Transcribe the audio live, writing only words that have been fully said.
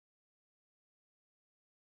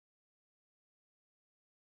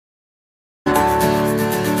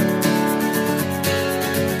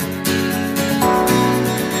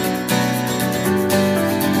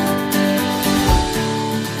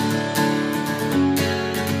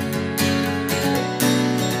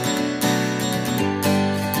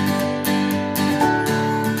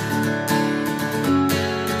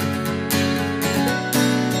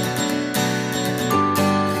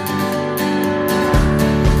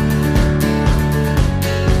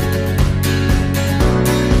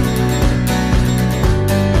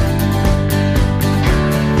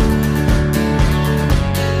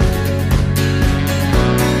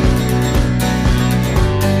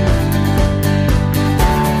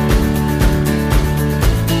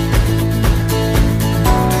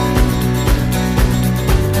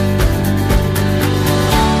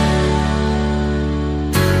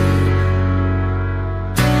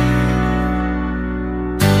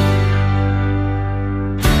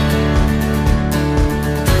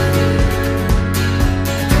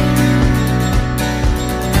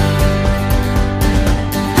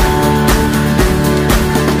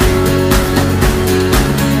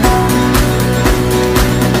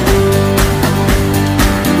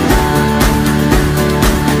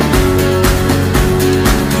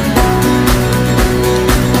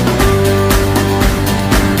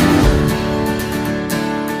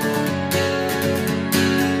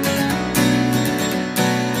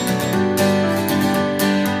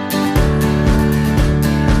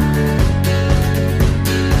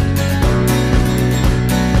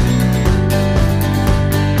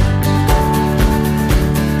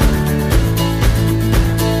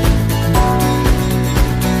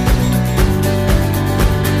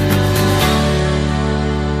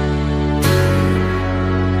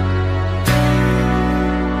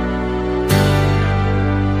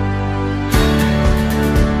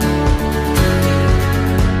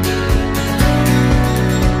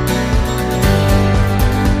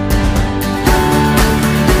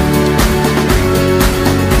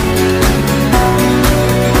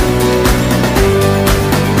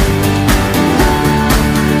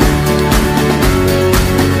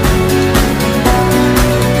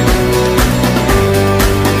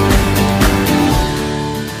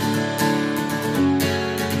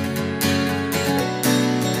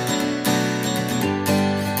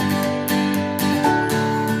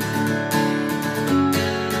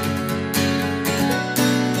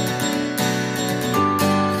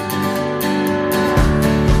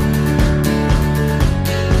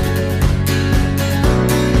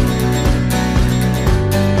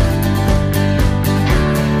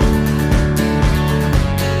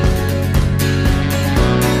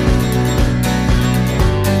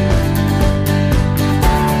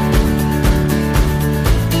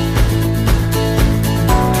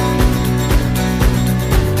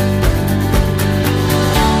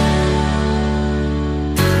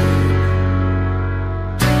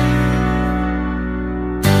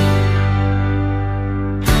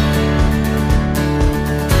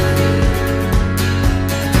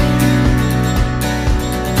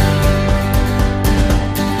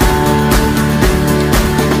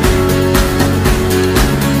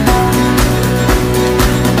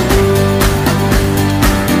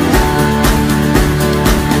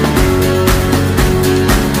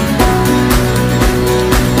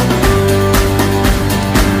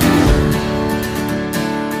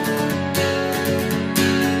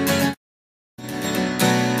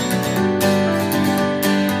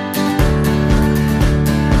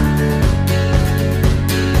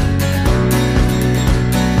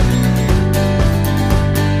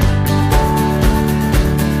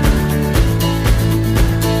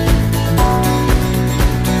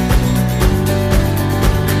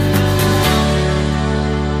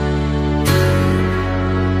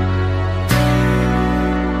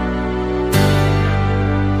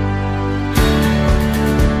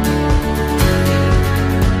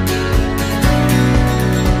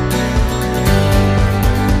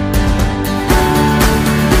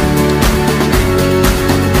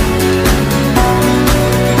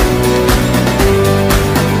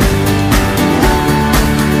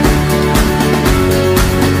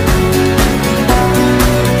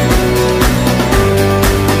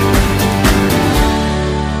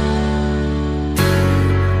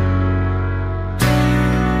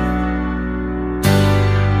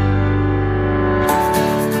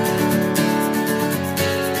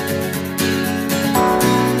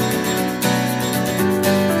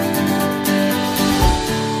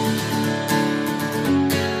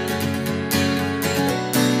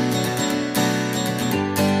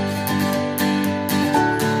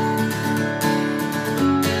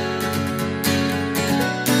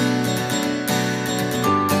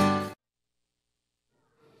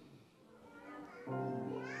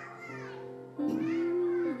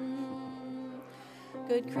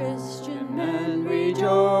Good Christian men,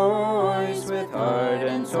 rejoice with heart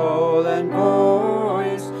and soul and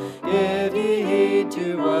voice. Give ye heed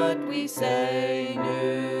to what we say.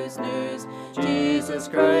 News, news, Jesus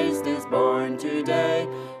Christ is born today.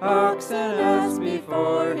 Ox and ass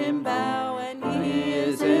before him bow, and he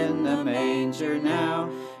is in the manger now.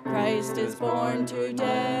 Christ is born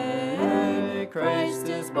today. Christ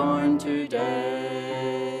is born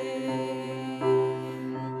today.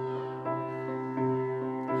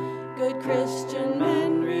 Good Christian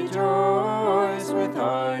men, rejoice with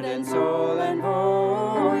heart and soul and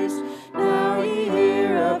voice. Now ye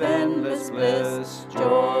hear of endless bliss.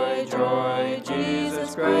 Joy, joy,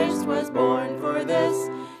 Jesus Christ was born for this.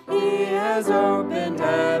 He has opened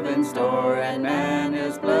heaven's door, and man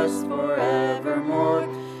is blessed forevermore.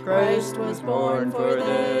 Christ was born for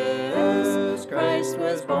this. Christ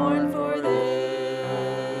was born for this.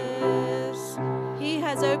 He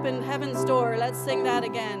has opened heaven's door. Let's sing that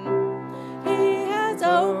again. He has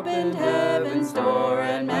opened heaven's door,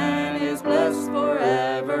 and man is blessed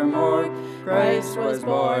forevermore. Christ was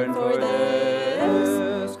born for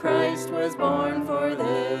this. Christ was born for this.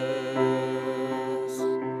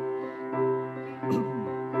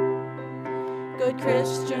 Good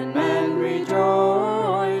Christian men,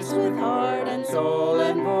 rejoice with heart and soul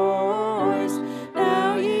and voice.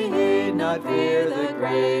 Now ye heed not fear the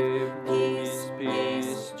grave. Peace,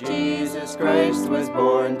 peace, Jesus Christ was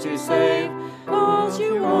born to save. Calls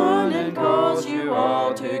you one and calls you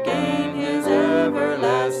all to gain his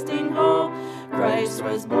everlasting hall. Christ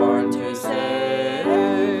was born to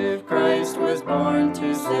save. Christ was born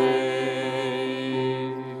to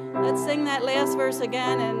save. Let's sing that last verse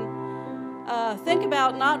again and think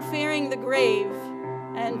about not fearing the grave.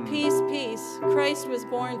 And peace, peace, Christ was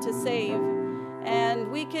born to save. And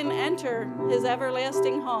we can enter his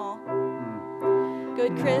everlasting hall.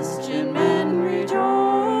 Good Christian men,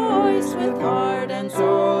 rejoice with heart and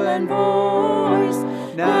soul and voice.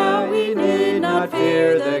 Now we need not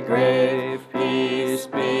fear the grave. Peace,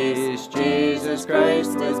 peace, Jesus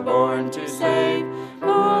Christ is born to save.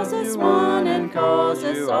 Calls us one and calls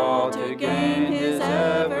us all to gain his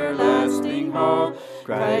everlasting hall.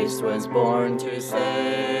 Christ was born to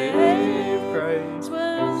save. Christ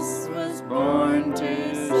was born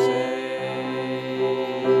to save.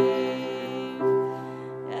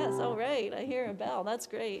 Yes, all right. I hear a bell. That's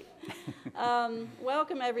great.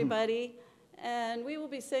 Welcome, everybody. And we will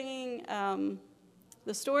be singing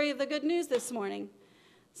the story of the good news this morning.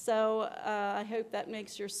 So I hope that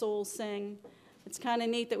makes your soul sing. It's kind of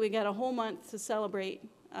neat that we got a whole month to celebrate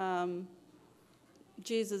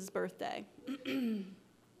Jesus' birthday.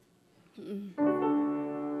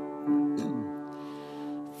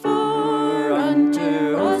 For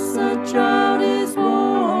unto us a child is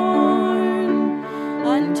born,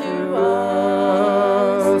 unto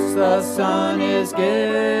us a son is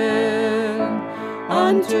given,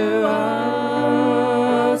 unto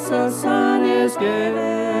us a son is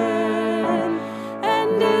given,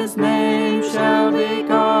 and his name shall be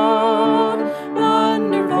called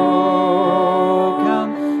Wonderful,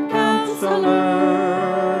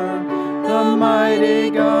 Counselor, the mighty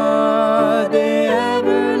God, the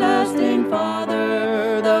everlasting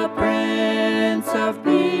Father, the Prince of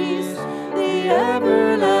Peace, the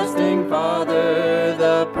everlasting Father,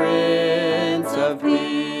 the Prince of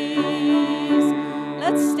Peace.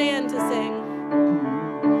 Let's stand to sing.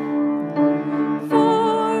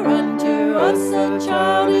 For unto us a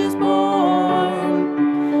child is born,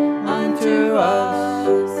 unto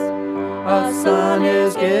us a son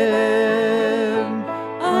is given,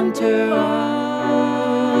 unto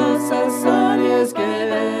us a son is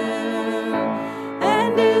given,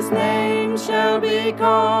 and his name shall be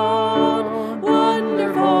called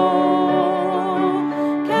Wonderful,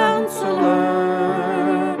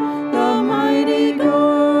 Counselor, the mighty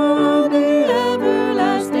God, the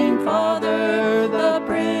everlasting Father, the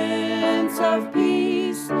Prince of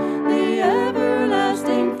Peace, the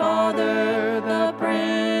everlasting Father, the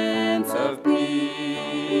Prince of Peace.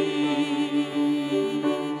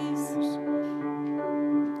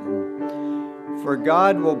 For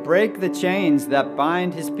God will break the chains that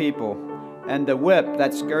bind his people and the whip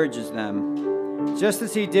that scourges them, just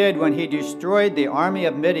as he did when he destroyed the army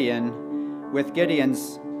of Midian with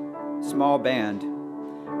Gideon's small band.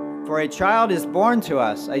 For a child is born to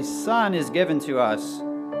us, a son is given to us,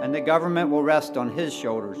 and the government will rest on his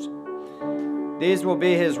shoulders. These will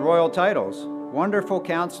be his royal titles: Wonderful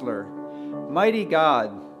Counselor, Mighty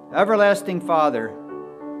God, Everlasting Father,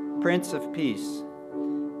 Prince of Peace.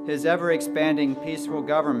 His ever-expanding peaceful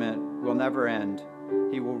government will never end.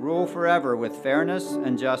 He will rule forever with fairness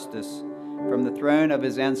and justice from the throne of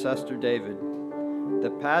his ancestor David. The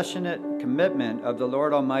passionate commitment of the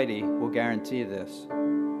Lord Almighty will guarantee this.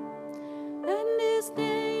 And his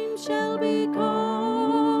name shall be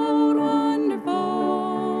called Wonderful,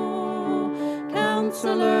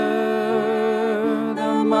 Counselor,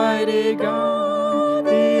 the Mighty God,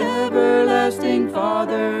 the Everlasting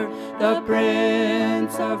Father, the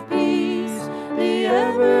Prince of Peace, the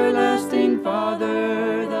Everlasting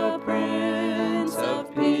Father, the Prince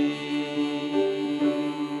of Peace.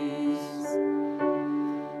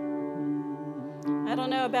 I don't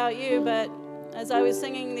know about you, but as I was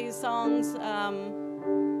singing these songs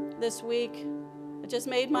this week, it just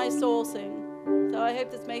made my soul sing. So I hope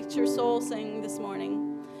this makes your soul sing this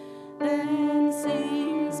morning. Then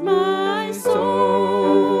sings my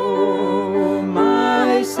soul,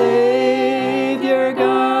 my Savior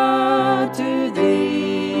God, to thee.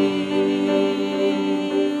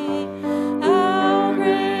 How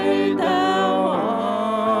great thou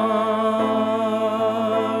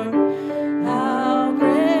art, how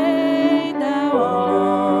great thou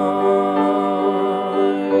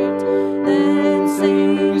art. Then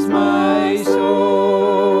sings my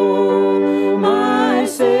soul, my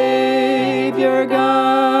Savior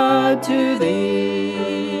God, to thee.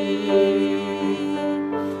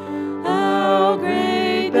 How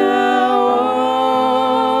great thou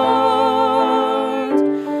art,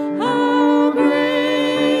 how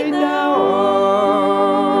great thou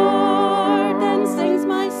art. Then sings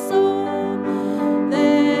my soul,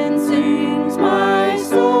 then sings my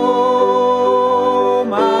soul,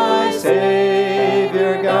 my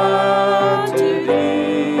Savior God, to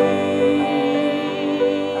thee.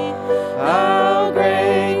 How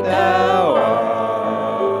great thou art,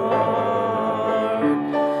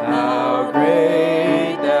 how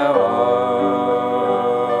great thou art.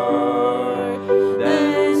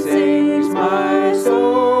 Then sings my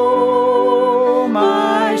soul,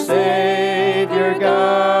 my Savior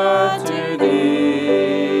God, to thee.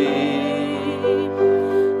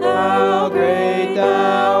 How great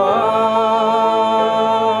thou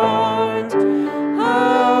art,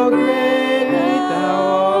 how great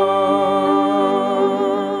thou art.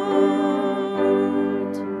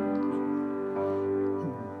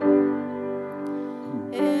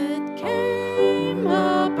 It came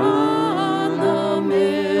upon the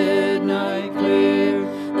midnight clear,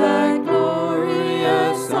 that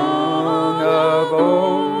glorious song of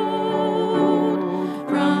old,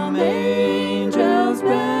 from angels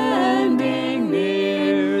bending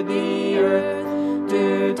near the earth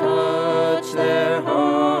to touch their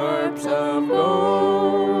harps of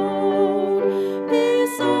gold.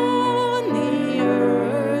 Peace on the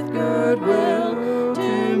earth, goodwill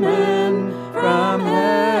to men, from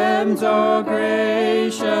heaven's all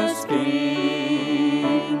gracious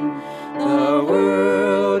King. The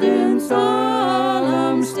world in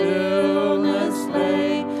solemn stillness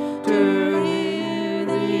lay to hear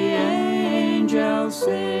the angels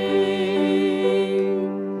sing.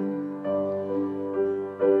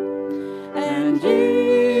 And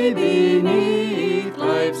ye beneath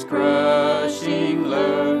life's crushing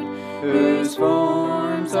load, whose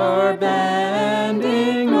forms are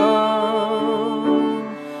bending low,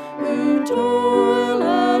 who toil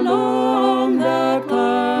along the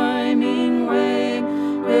climbing way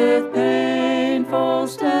with painful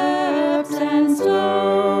steps and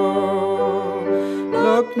slow.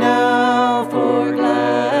 Look now, for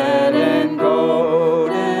glad and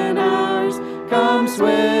golden hours come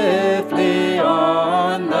swiftly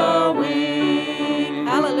on the wing.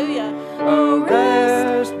 Hallelujah. Oh,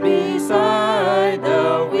 rest beside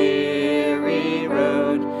the weary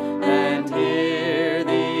road and hear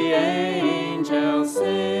the angels sing.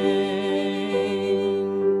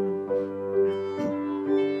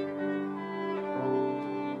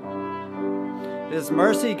 His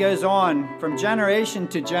mercy goes on from generation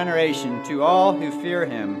to generation to all who fear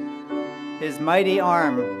him. His mighty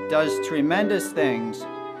arm does tremendous things.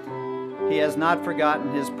 He has not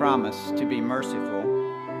forgotten his promise to be merciful.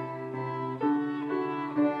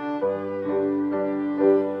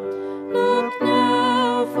 Look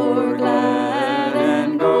now, for glad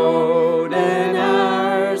and golden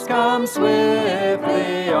hours come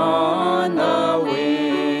swiftly on the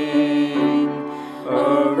wing.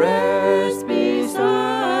 Oh, rest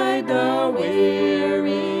beside the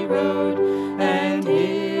weary road and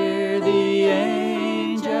hear the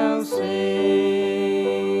angels sing.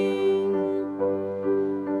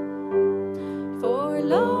 For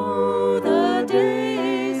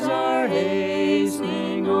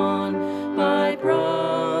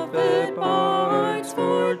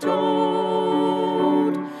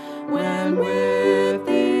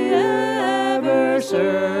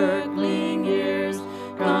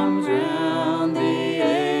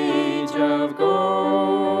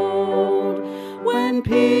when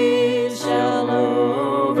peace shall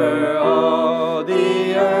over all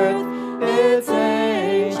the earth its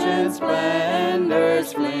ancient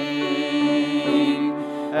splendors fling,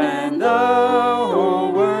 and the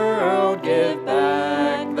whole world give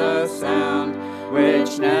back the sound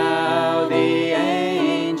which now the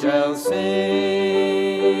angels sing.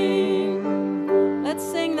 Let's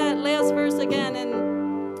sing that last verse again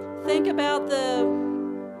and think about the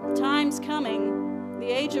times coming, the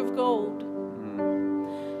age of gold.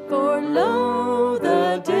 For lo,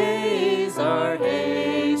 the days are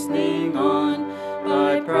hastening on,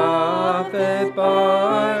 by prophet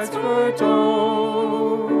bards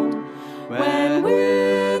foretold, when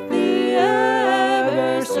with the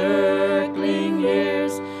ever-circling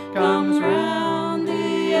years comes round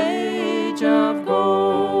the age of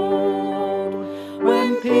gold,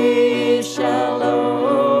 when peace shall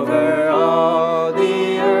over all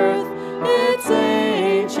the earth its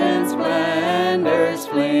ancient splendors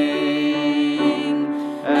fling,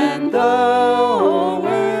 and the whole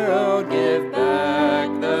world give back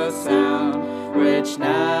the sound which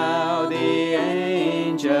now the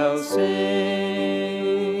angels sing.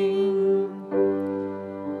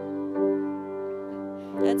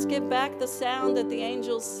 Let's give back the sound that the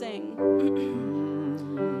angels sing.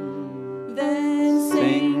 Then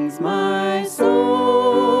Sings my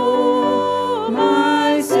soul,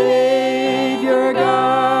 my Savior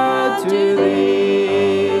God, to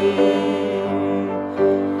thee.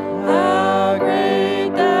 How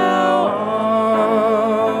great thou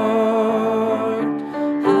art,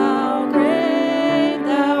 how great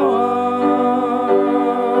thou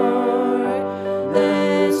art.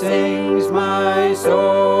 Then sings my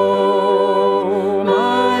soul,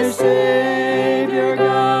 my Savior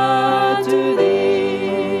God, to thee.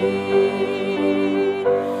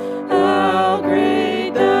 How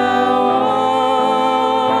great thou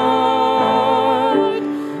art,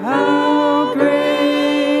 how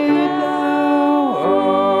great thou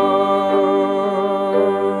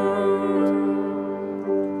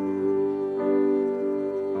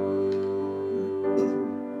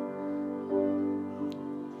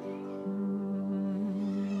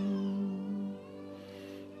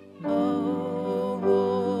oh,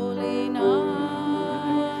 holy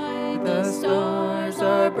night, The stars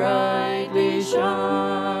are brightly shining.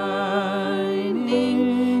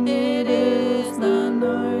 It is the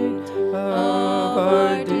night of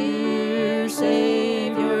our dear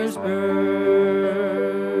Savior's birth.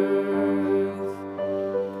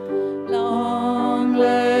 Long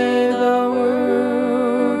lay the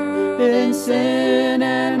world in sin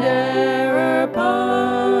and error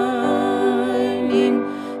pining,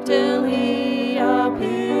 till he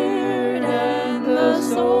appeared and the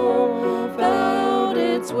soul felt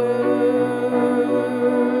its worth.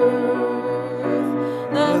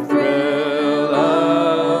 The thrill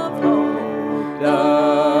of hope,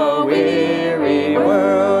 the weary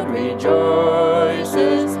world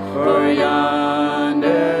rejoices, for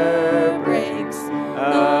yonder breaks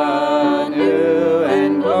a new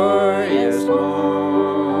and glorious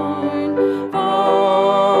morn. Fall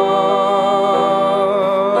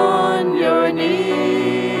on your knees,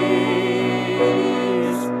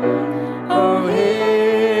 oh,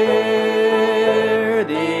 hear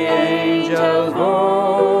the angels' voices,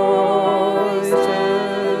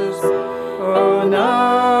 oh, night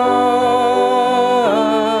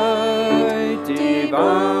divine,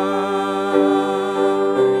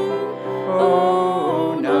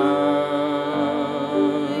 oh, night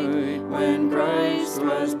when Christ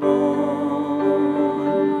was born,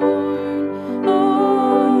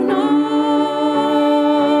 oh, night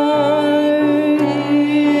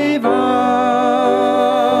divine,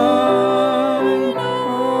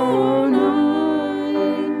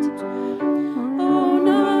 oh,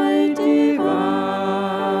 night divine.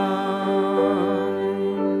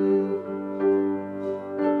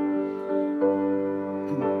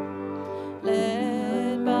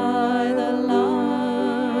 Led by the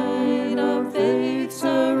light of faith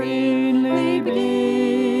serenely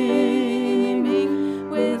beaming,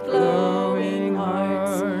 with glowing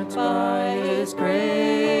hearts by his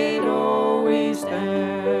cradle we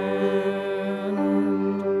stand.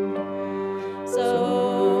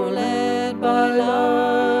 So led by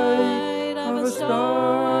light of a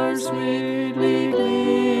star sweetly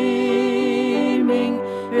gleaming,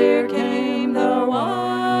 here came the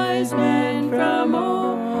wise men from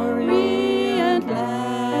Orient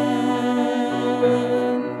land.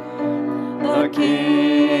 The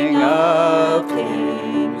King of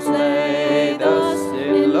Kings lay thus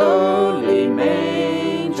in lowly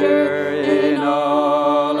manger, in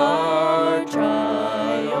all our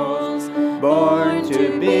trials, born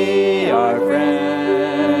to be our friend.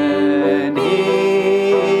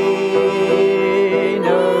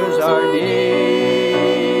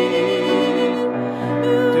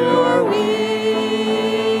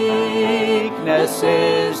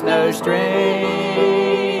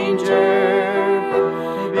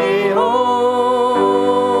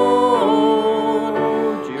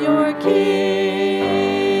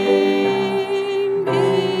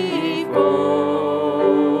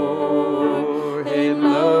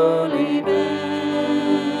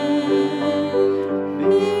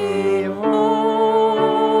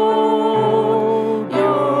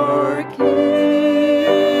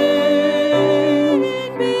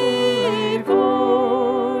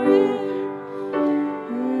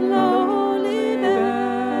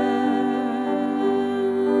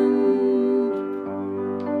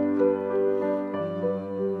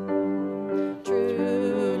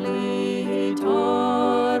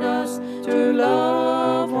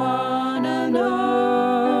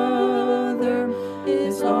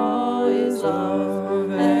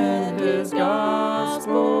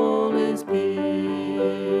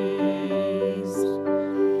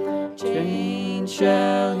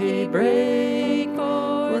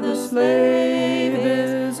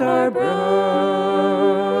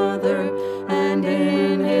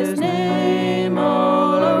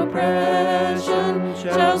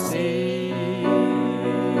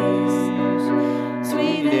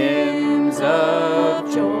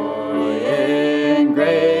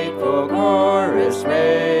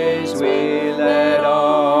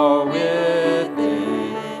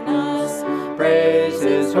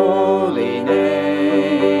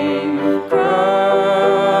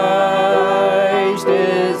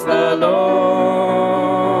 the Lord.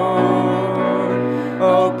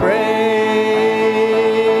 Oh, praise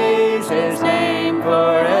his name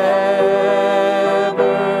forever.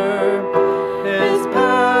 His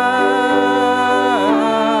power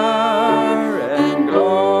and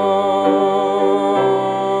glory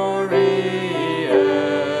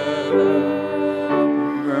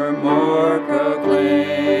evermore proclaim.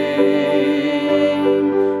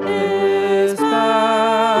 His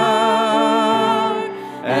power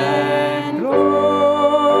and glory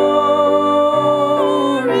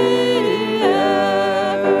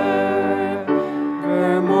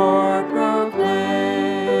evermore proclaim.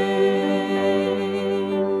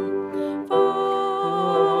 Fall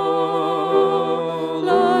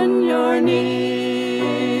on your knees,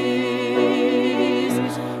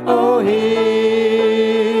 oh, hear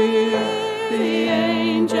the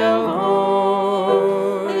angel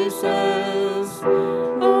voices,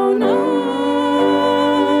 oh, night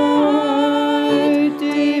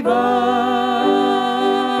divine,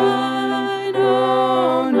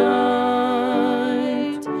 oh,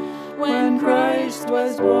 night when Christ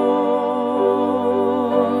was born,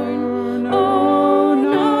 oh,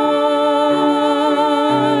 night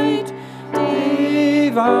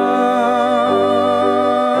divine,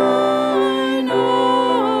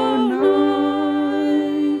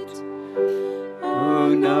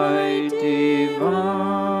 oh, night divine.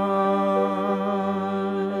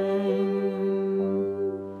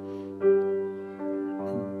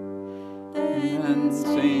 Then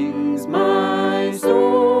sings my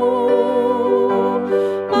soul,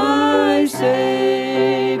 my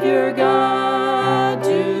Savior God,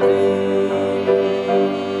 to thee.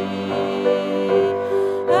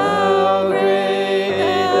 How great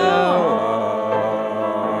thou art,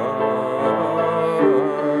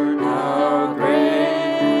 how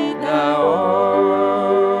great thou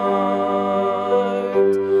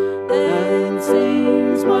art. Then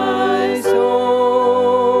sings my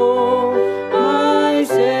soul, my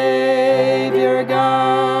Savior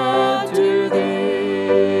God, to thee.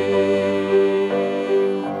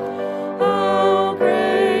 How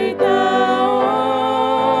great thou art,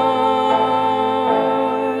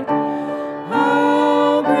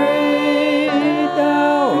 how great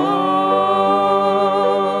thou art,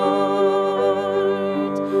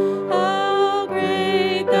 how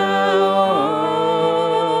great thou art,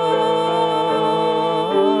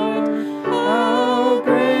 how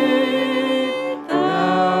great thou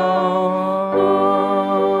art.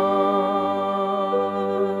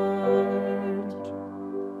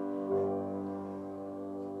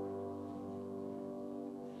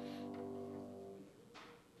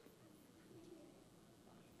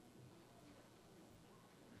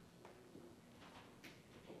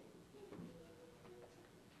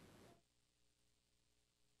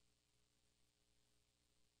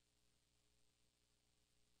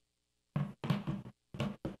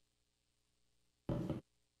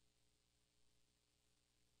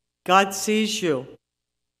 God sees you.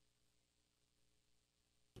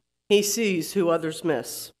 He sees who others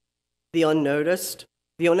miss, the unnoticed,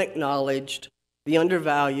 the unacknowledged, the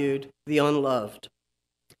undervalued, the unloved.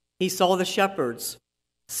 He saw the shepherds,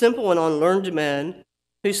 simple and unlearned men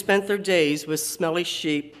who spent their days with smelly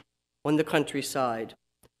sheep on the countryside,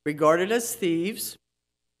 regarded as thieves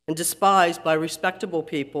and despised by respectable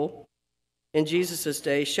people. In Jesus'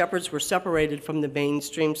 day, shepherds were separated from the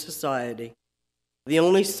mainstream society. The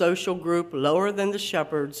only social group lower than the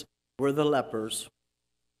shepherds were the lepers.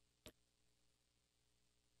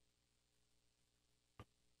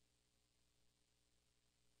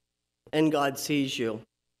 And God sees you.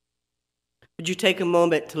 Would you take a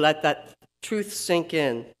moment to let that truth sink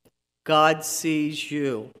in? God sees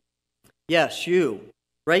you. Yes, you.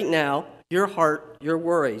 Right now, your heart, your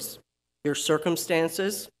worries, your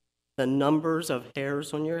circumstances, the numbers of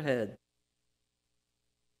hairs on your head.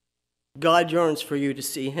 God yearns for you to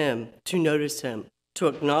see him, to notice him, to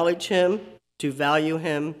acknowledge him, to value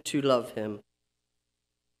him, to love him.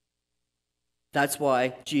 That's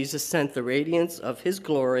why Jesus sent the radiance of his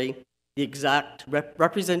glory, the exact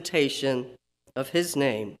representation of his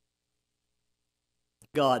name,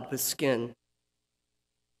 God with skin.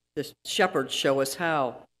 The shepherds show us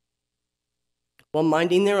how. While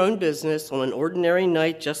minding their own business on an ordinary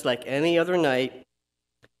night just like any other night,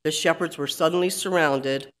 the shepherds were suddenly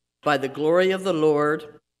surrounded by the glory of the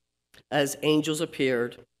Lord as angels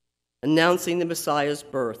appeared, announcing the Messiah's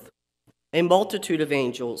birth. A multitude of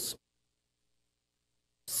angels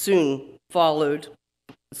soon followed,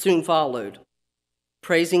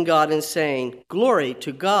 praising God and saying, "Glory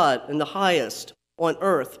to God in the highest, on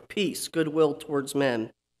earth peace, goodwill towards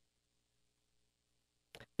men."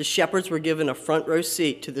 The shepherds were given a front row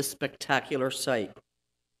seat to this spectacular sight.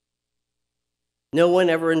 No one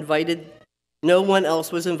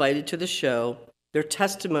else was invited to the show. Their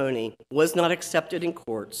testimony was not accepted in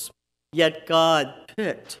courts. Yet God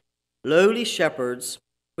picked lowly shepherds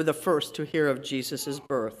were the first to hear of Jesus'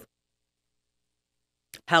 birth.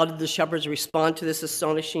 How did the shepherds respond to this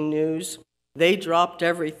astonishing news? They dropped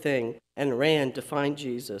everything and ran to find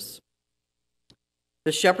Jesus.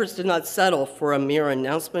 The shepherds did not settle for a mere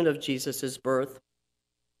announcement of Jesus' birth.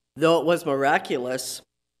 Though it was miraculous,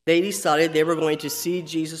 they decided they were going to see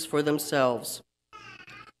Jesus for themselves.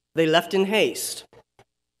 They left in haste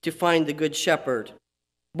to find the Good Shepherd,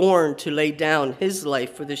 born to lay down his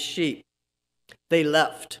life for the sheep. They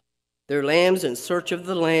left their lambs in search of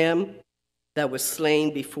the Lamb that was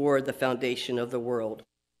slain before the foundation of the world.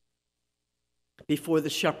 Before the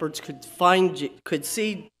shepherds could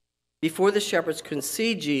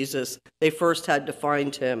see Jesus, they first had to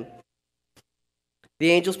find him. The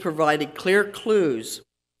angels provided clear clues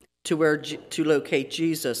to where to locate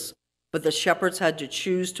Jesus, but the shepherds had to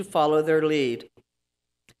choose to follow their lead.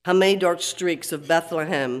 How many dark streets of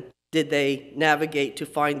Bethlehem did they navigate to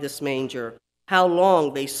find this manger? How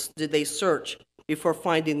long did they search before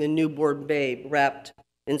finding the newborn babe wrapped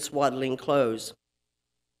in swaddling clothes?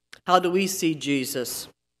 How do we see Jesus?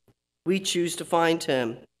 We choose to find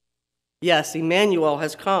him. Yes, Emmanuel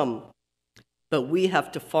has come, but we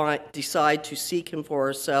have to decide to seek him for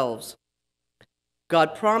ourselves.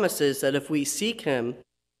 God promises that if we seek him,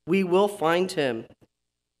 we will find him.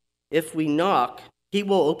 If we knock, he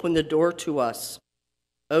will open the door to us.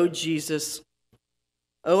 Oh, Jesus,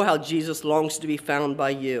 oh, how Jesus longs to be found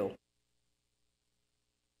by you.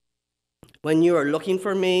 When you are looking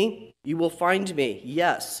for me, you will find me.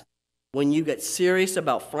 Yes, when you get serious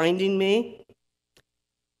about finding me,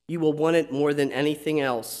 you will want it more than anything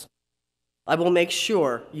else. I will make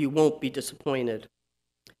sure you won't be disappointed.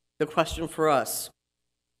 The question for us,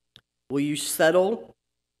 will you settle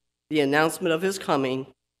the announcement of his coming,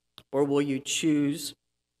 or will you choose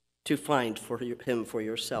to find him for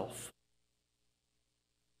yourself?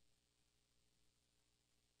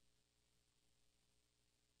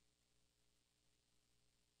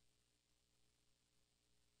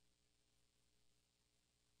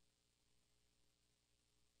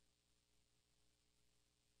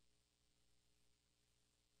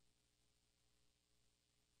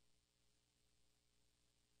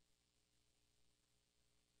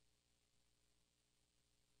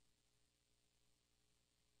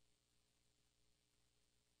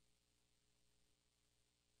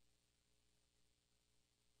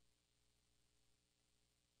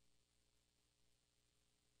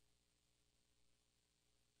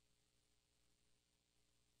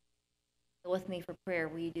 With me for prayer,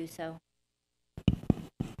 will you do so?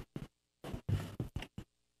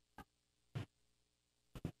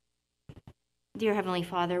 Dear Heavenly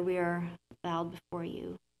Father, we are bowed before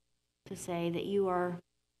you to say that you are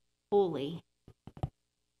holy,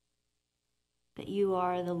 that you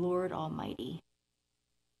are the Lord Almighty,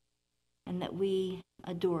 and that we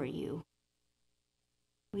adore you.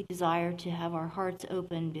 We desire to have our hearts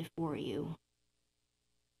open before you.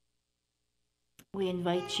 We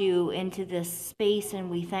invite you into this space, and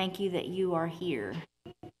we thank you that you are here.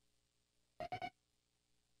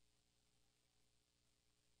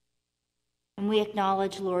 And we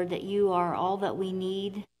acknowledge, Lord, that you are all that we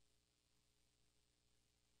need.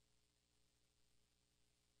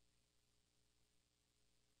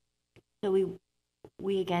 So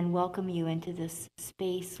we again welcome you into this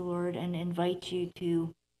space, Lord, and invite you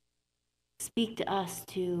to speak to us,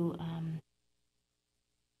 to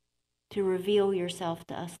reveal yourself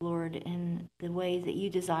to us, Lord, in the ways that you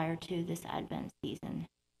desire to this Advent season.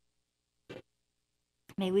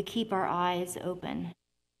 May we keep our eyes open,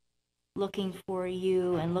 looking for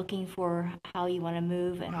you and looking for how you want to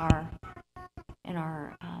move in our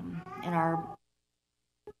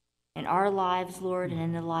lives, Lord, and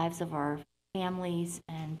in the lives of our families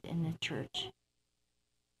and in the church.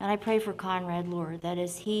 And I pray for Conrad, Lord, that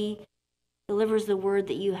as he delivers the word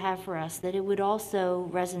that you have for us, that it would also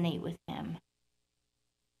resonate with him.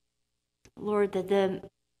 Lord, that the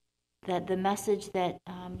message that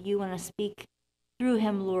you want to speak through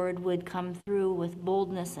him, Lord, would come through with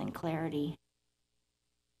boldness and clarity.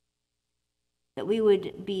 That we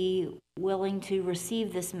would be willing to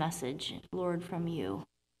receive this message, Lord, from you.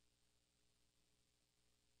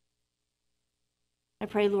 I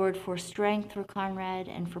pray, Lord, for strength for Conrad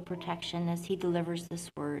and for protection as he delivers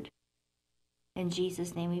this word. In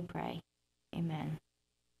Jesus' name we pray. Amen.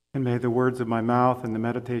 And may the words of my mouth and the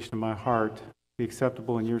meditation of my heart be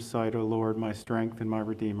acceptable in your sight, O Lord, my strength and my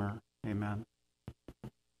Redeemer. Amen.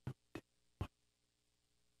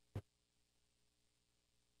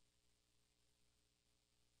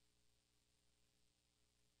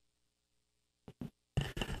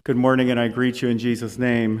 Good morning, and I greet you in Jesus'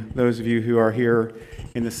 name. Those of you who are here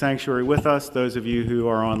in the sanctuary with us, those of you who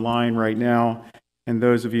are online right now, and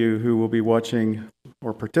those of you who will be watching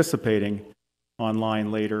or participating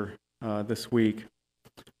online later this week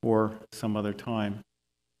or some other time.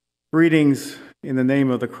 Greetings in the name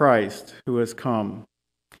of the Christ who has come.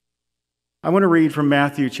 I want to read from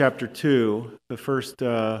Matthew chapter 2, the first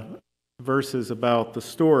verses about the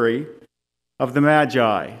story of the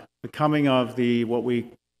Magi, the coming of what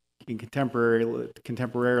we can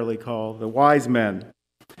contemporarily call the wise men.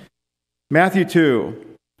 Matthew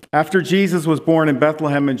 2. After Jesus was born in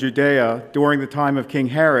Bethlehem in Judea during the time of King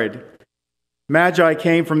Herod, Magi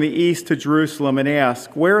came from the east to Jerusalem and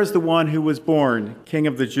asked, "Where is the one who was born, King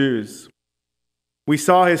of the Jews? We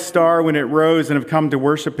saw his star when it rose and have come to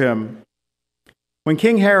worship him." When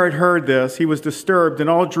King Herod heard this, he was disturbed, and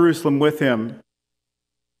all Jerusalem with him.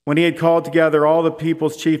 When he had called together all the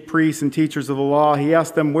people's chief priests and teachers of the law, he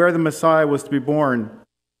asked them where the Messiah was to be born.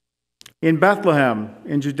 "In Bethlehem,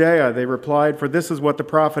 in Judea," they replied, "for this is what the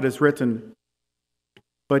prophet has written.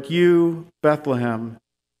 But you, Bethlehem,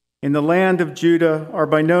 in the land of Judah, are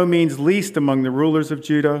by no means least among the rulers of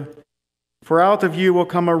Judah, for out of you will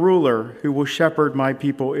come a ruler who will shepherd my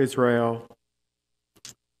people Israel."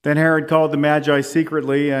 Then Herod called the Magi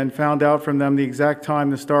secretly and found out from them the exact time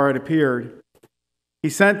the star had appeared. He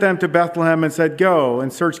sent them to Bethlehem and said, "Go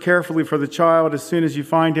and search carefully for the child. As soon as you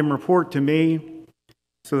find him, report to me,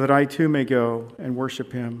 so that I too may go and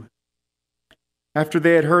worship him." After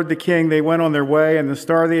they had heard the king, they went on their way, and the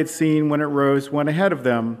star they had seen when it rose went ahead of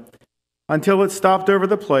them, until it stopped over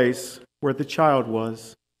the place where the child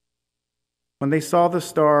was. When they saw the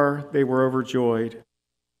star, they were overjoyed.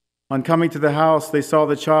 On coming to the house, they saw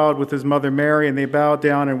the child with his mother Mary, and they bowed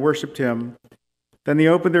down and worshipped him. Then they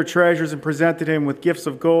opened their treasures and presented him with gifts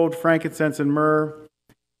of gold, frankincense, and myrrh.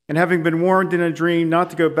 And having been warned in a dream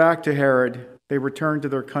not to go back to Herod, they returned to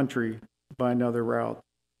their country by another route.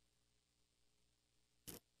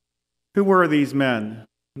 Who were these men,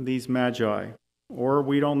 these Magi? Or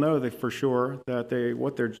we don't know for sure that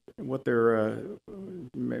what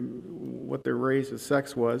their race of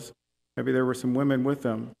sex was. Maybe there were some women with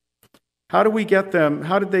them. How did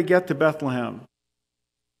they get to Bethlehem?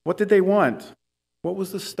 What did they want? What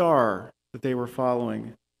was the star that they were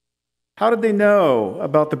following? How did they know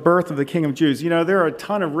about the birth of the King of Jews? You know, there are a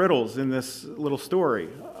ton of riddles in this little story,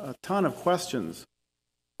 a ton of questions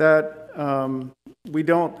that we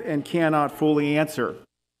don't and cannot fully answer.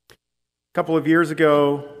 A couple of years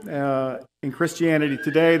ago, in Christianity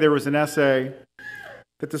Today, there was an essay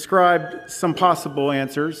that described some possible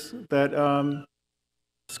answers that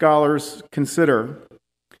scholars consider.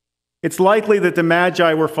 It's likely that the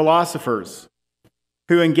Magi were philosophers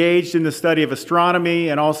who engaged in the study of astronomy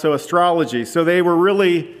and also astrology. So they were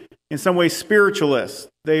really, in some ways, spiritualists.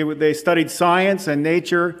 They studied science and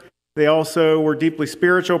nature. They also were deeply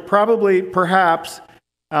spiritual, perhaps,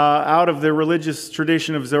 out of the religious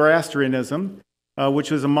tradition of Zoroastrianism,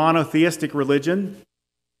 which was a monotheistic religion,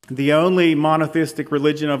 the only monotheistic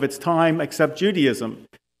religion of its time except Judaism,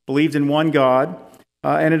 believed in one God.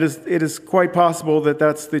 And it is quite possible that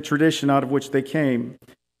that's the tradition out of which they came.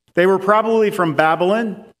 They were probably from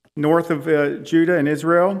Babylon, north of Judah and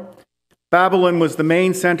Israel. Babylon was the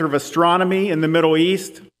main center of astronomy in the Middle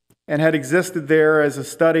East and had existed there as a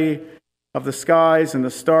study of the skies and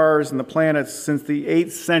the stars and the planets since the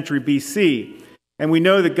 8th century BC. And we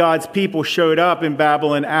know that God's people showed up in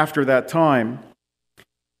Babylon after that time.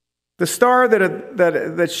 The star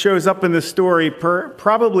that shows up in this story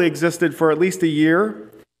probably existed for at least a year.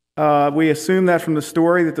 We assume that from the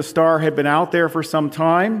story that the star had been out there for some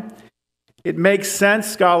time. It makes sense,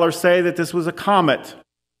 scholars say, that this was a comet.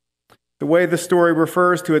 The way the story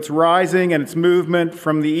refers to its rising and its movement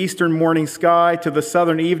from the eastern morning sky to the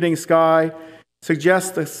southern evening sky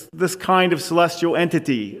suggests this kind of celestial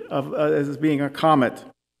entity as being a comet.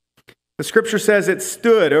 The scripture says it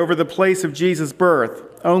stood over the place of Jesus' birth.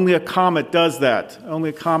 Only a comet does that.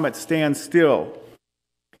 Only a comet stands still.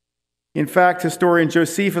 In fact, historian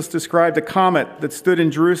Josephus described a comet that stood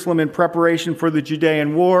in Jerusalem in preparation for the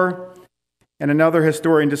Judean War, and another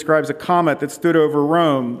historian describes a comet that stood over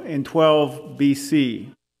Rome in 12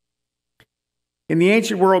 BC. In the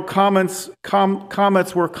ancient world, comets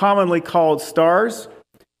were commonly called stars,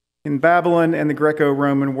 in Babylon and the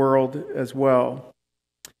Greco-Roman world as well.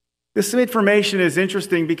 This information is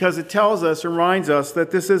interesting because it reminds us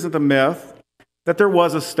that this isn't a myth, that there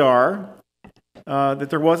was a star,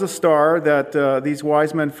 that these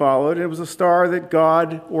wise men followed. It was a star that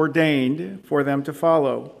God ordained for them to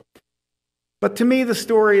follow. But to me, the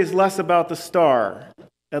story is less about the star,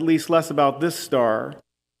 at least less about this star,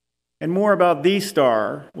 and more about the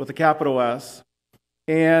star with a capital S,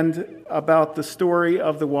 and about the story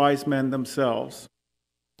of the wise men themselves.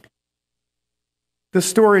 This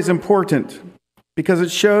story is important because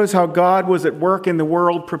it shows how God was at work in the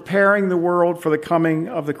world, preparing the world for the coming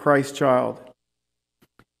of the Christ child,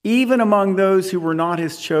 even among those who were not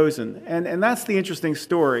his chosen. And that's the interesting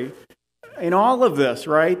story. In all of this,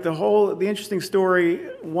 right, the interesting story,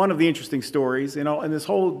 one of the interesting stories, in this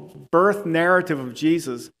whole birth narrative of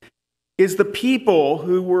Jesus, is the people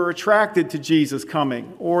who were attracted to Jesus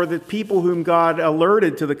coming, or the people whom God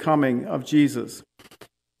alerted to the coming of Jesus.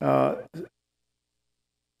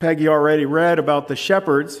 Peggy already read about the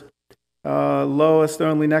shepherds, lowest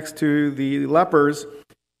only next to the lepers,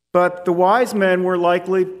 but the wise men were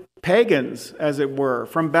likely pagans, as it were,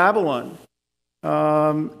 from Babylon.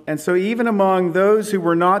 And so even among those who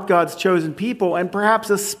were not God's chosen people, and perhaps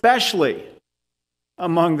especially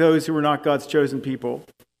among those who were not God's chosen people,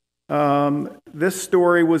 this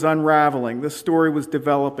story was unraveling. This story was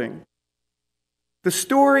developing. The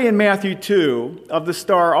story in Matthew 2 of the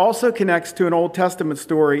star also connects to an Old Testament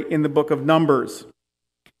story in the book of Numbers.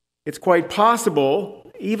 It's quite possible,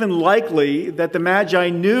 even likely, that the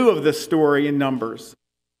Magi knew of this story in Numbers,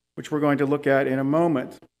 which we're going to look at in a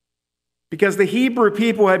moment. Because the Hebrew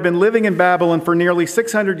people had been living in Babylon for nearly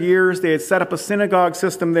 600 years. They had set up a synagogue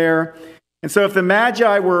system there. And so if the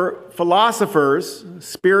Magi were philosophers,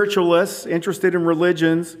 spiritualists, interested in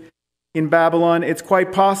religions in Babylon, it's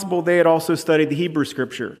quite possible they had also studied the Hebrew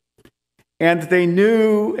Scripture. And they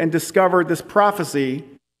knew and discovered this prophecy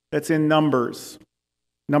that's in Numbers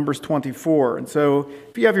 24. And so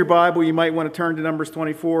if you have your Bible, you might want to turn to Numbers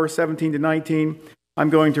 24, 17 to 19. I'm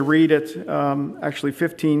going to read it, actually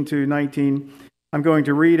 15 to 19. I'm going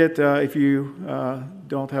to read it if you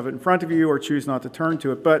don't have it in front of you or choose not to turn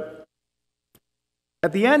to it. But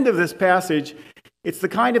at the end of this passage, it's the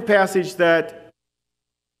kind of passage that,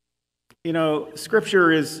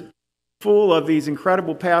 Scripture is full of these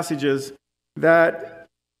incredible passages that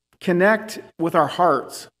connect with our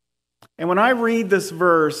hearts. And when I read this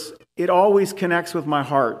verse, it always connects with my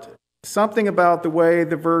heart. Something about the way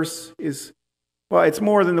the verse is, well, it's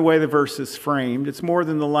more than the way the verse is framed. It's more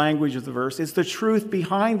than the language of the verse. It's the truth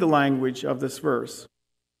behind the language of this verse.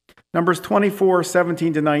 Numbers 24,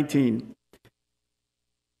 17 to 19.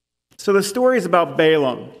 So the story is about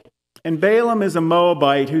Balaam. And Balaam is a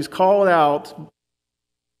Moabite who's called out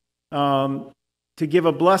to give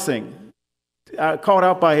a blessing, called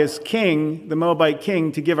out by his king, the Moabite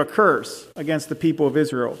king, to give a curse against the people of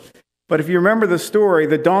Israel. But if you remember the story,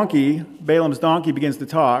 the donkey, Balaam's donkey, begins to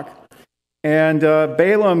talk, and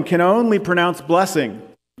Balaam can only pronounce blessing.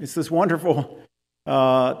 It's this wonderful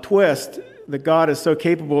twist that God is so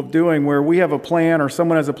capable of doing, where we have a plan or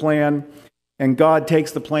someone has a plan, and God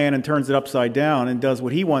takes the plan and turns it upside down and does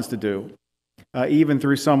what he wants to do, even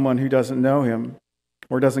through someone who doesn't know him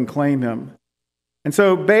or doesn't claim him. And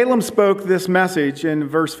so Balaam spoke this message in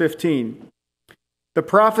verse 15. The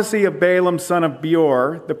prophecy of Balaam, son of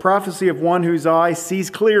Beor, the prophecy of one whose eye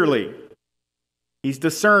sees clearly. He's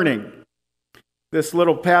discerning. This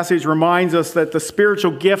little passage reminds us that the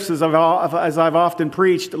spiritual gifts, as I've often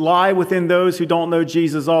preached, lie within those who don't know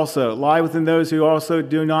Jesus also, lie within those who also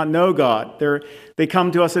do not know God. They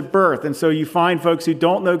come to us at birth. And so you find folks who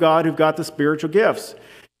don't know God who've got the spiritual gifts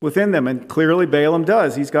within them. And clearly Balaam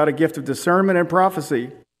does. He's got a gift of discernment and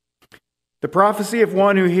prophecy. The prophecy of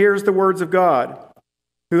one who hears the words of God,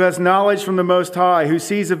 who has knowledge from the Most High, who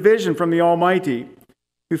sees a vision from the Almighty,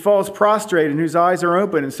 who falls prostrate and whose eyes are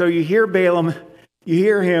open. And so you hear Balaam, you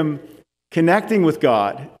hear him connecting with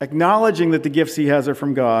God, acknowledging that the gifts he has are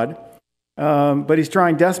from God, but he's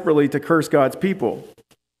trying desperately to curse God's people.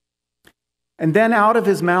 And then out of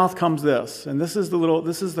his mouth comes this, and this is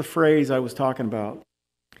the phrase I was talking about.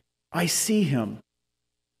 I see him.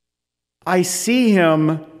 I see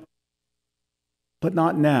him, but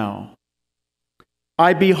not now.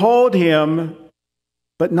 I behold him,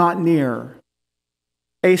 but not near.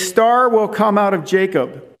 A star will come out of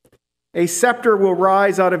Jacob. A scepter will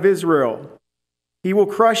rise out of Israel. He will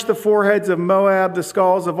crush the foreheads of Moab, the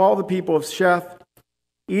skulls of all the people of Sheth.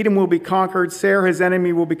 Edom will be conquered, Seir, his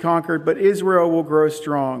enemy, will be conquered, but Israel will grow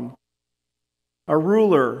strong. A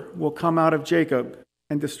ruler will come out of Jacob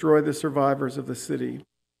and destroy the survivors of the city.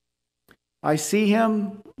 I see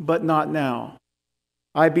him, but not now.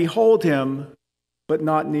 I behold him, but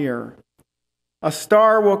not near. A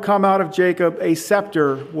star will come out of Jacob, a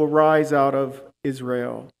scepter will rise out of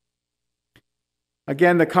Israel.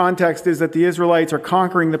 Again, the context is that the Israelites are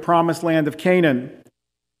conquering the promised land of Canaan,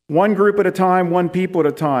 one group at a time, one people at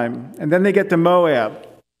a time. And then they get to Moab,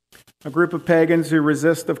 a group of pagans who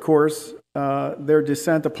resist, of course, their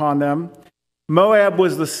descent upon them. Moab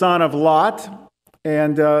was the son of Lot,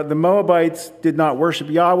 and the Moabites did not worship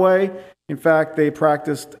Yahweh. In fact, they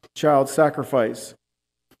practiced child sacrifice.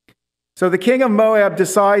 So the king of Moab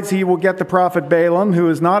decides he will get the prophet Balaam, who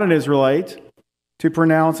is not an Israelite, to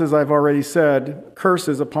pronounce, as I've already said,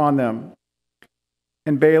 curses upon them.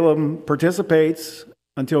 And Balaam participates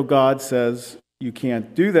until God says, you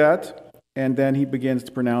can't do that, and then he begins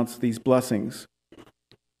to pronounce these blessings.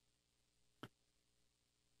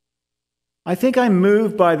 I think I'm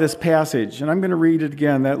moved by this passage, and I'm going to read it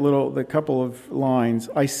again, the couple of lines.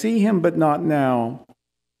 I see him, but not now.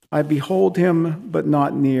 I behold him, but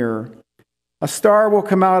not near. A star will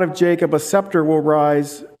come out of Jacob, a scepter will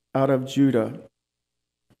rise out of Judah.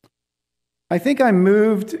 I think I'm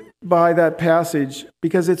moved by that passage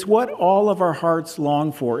because it's what all of our hearts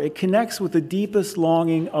long for. It connects with the deepest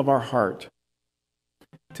longing of our heart.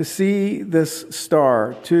 To see this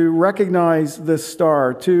star, to recognize this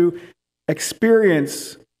star, to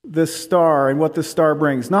experience this star and what the star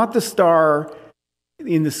brings. Not the star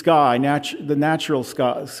in the sky, the natural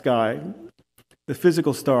sky, the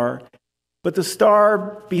physical star, but the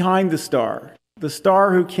star behind the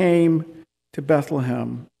star who came to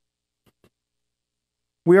Bethlehem.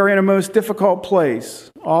 We are in a most difficult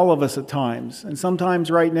place, all of us at times. And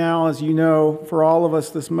sometimes right now, as you know, for all of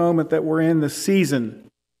us, this moment that we're in, this season,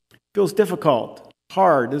 feels difficult,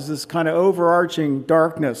 hard. There's this kind of overarching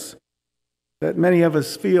darkness that many of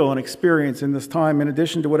us feel and experience in this time, in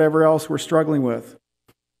addition to whatever else we're struggling with.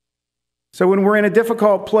 So when we're in a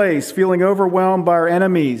difficult place, feeling overwhelmed by our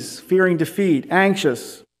enemies, fearing defeat,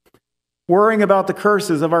 anxious, worrying about the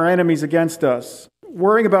curses of our enemies against us,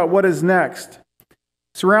 worrying about what is next,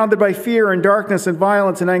 surrounded by fear and darkness and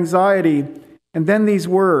violence and anxiety, and then these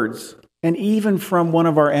words, and even from one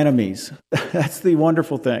of our enemies. That's the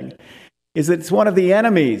wonderful thing, is that it's one of the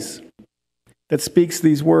enemies that speaks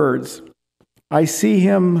these words. I see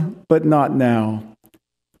him, but not now.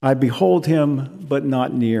 I behold him, but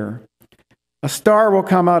not near. A star will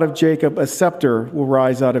come out of Jacob, a scepter will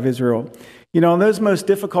rise out of Israel. You know, in those most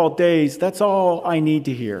difficult days, that's all I need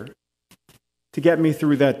to hear to get me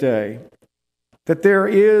through that day. That there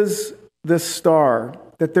is this star,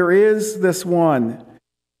 that there is this one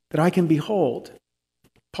that I can behold.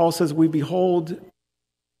 Paul says we behold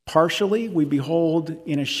partially, we behold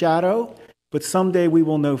in a shadow, but someday we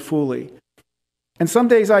will know fully. And some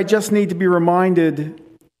days I just need to be reminded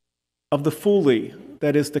of the fully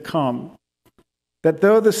that is to come. That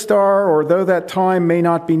though the star or though that time may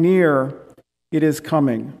not be near, it is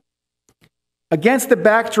coming. Against the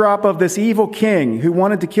backdrop of this evil king who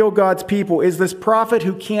wanted to kill God's people is this prophet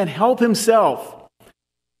who can't help himself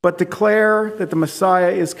but declare that the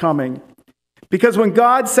Messiah is coming. Because when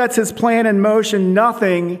God sets his plan in motion,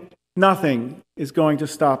 nothing is going to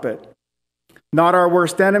stop it. Not our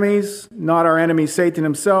worst enemies, not our enemy Satan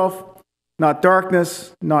himself, not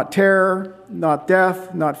darkness, not terror, not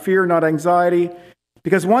death, not fear, not anxiety.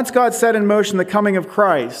 Because once God set in motion the coming of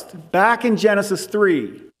Christ, back in Genesis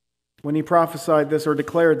 3, when he prophesied this or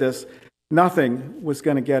declared this, nothing was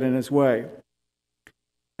going to get in his way.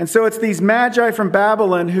 And so it's these magi from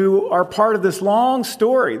Babylon who are part of this long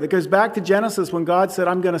story that goes back to Genesis when God said,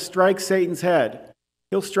 I'm going to strike Satan's head.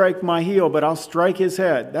 He'll strike my heel, but I'll strike his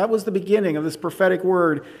head. That was the beginning of this prophetic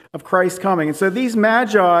word of Christ coming. And so these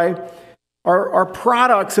magi are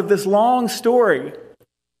products of this long story.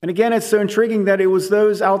 And again, it's so intriguing that it was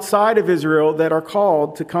those outside of Israel that are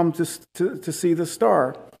called to come to see the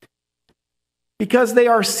star. Because they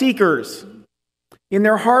are seekers. In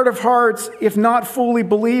their heart of hearts, if not fully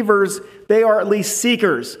believers, they are at least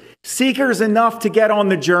seekers. Seekers enough to get on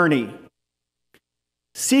the journey.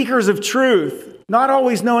 Seekers of truth, not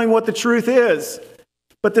always knowing what the truth is,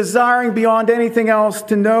 but desiring beyond anything else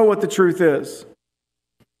to know what the truth is.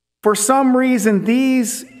 For some reason,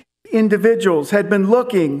 these individuals had been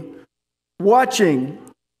looking, watching,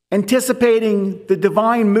 anticipating the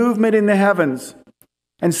divine movement in the heavens.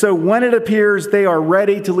 And so when it appears, they are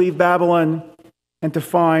ready to leave Babylon and to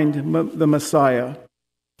find the Messiah.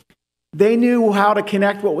 They knew how to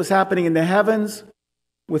connect what was happening in the heavens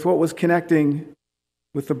with what was connecting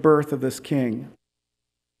with the birth of this king.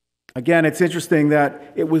 Again, it's interesting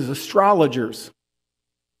that it was astrologers.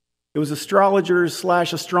 It was astrologers /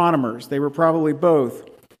 astronomers. They were probably both,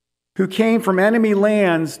 who came from enemy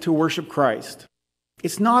lands to worship Christ.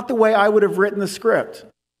 It's not the way I would have written the script.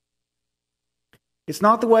 It's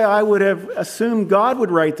not the way I would have assumed God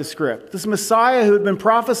would write the script. This Messiah who had been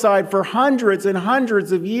prophesied for hundreds and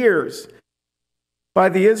hundreds of years by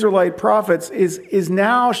the Israelite prophets is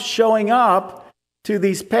now showing up to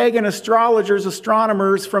these pagan astrologers,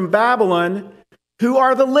 astronomers from Babylon Who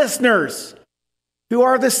are the listeners? Who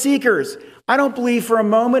are the seekers? I don't believe for a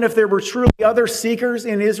moment if there were truly other seekers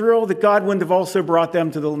in Israel that God wouldn't have also brought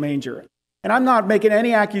them to the manger. And I'm not making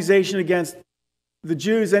any accusation against the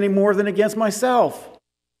Jews any more than against myself.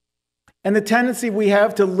 And the tendency we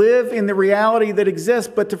have to live in the reality that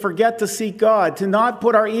exists, but to forget to seek God, to not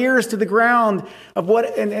put our ears to the ground of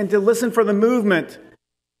what, and to listen for the movement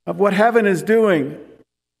of what heaven is doing.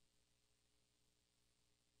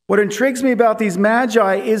 What intrigues me about these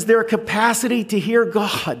magi is their capacity to hear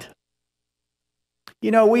God.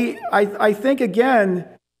 You know, I think again,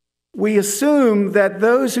 we assume that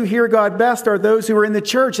those who hear God best are those who are in the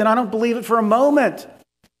church, and I don't believe it for a moment.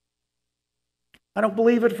 I don't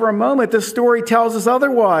believe it for a moment. This story tells us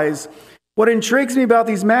otherwise. What intrigues me about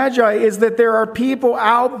these magi is that there are people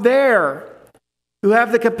out there who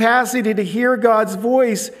have the capacity to hear God's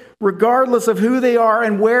voice regardless of who they are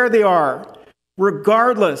and where they are.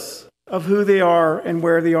 Regardless of who they are and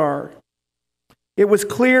where they are. It was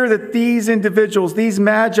clear that these individuals, these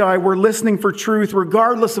magi, were listening for truth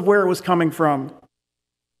regardless of where it was coming from.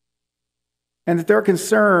 And that their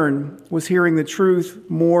concern was hearing the truth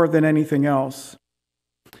more than anything else.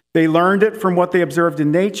 They learned it from what they observed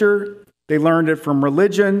in nature. They learned it from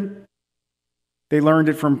religion. They learned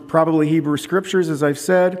it from probably Hebrew scriptures, as I've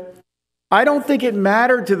said. I don't think it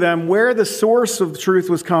mattered to them where the source of the truth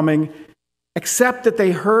was coming, except that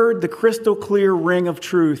they heard the crystal clear ring of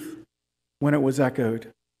truth when it was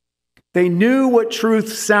echoed. They knew what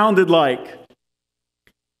truth sounded like.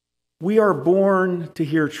 We are born to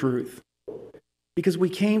hear truth because we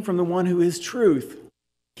came from the one who is truth.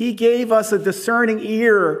 He gave us a discerning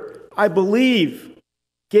ear, I believe,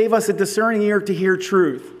 gave us a discerning ear to hear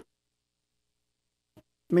truth.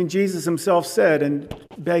 I mean, Jesus himself said, and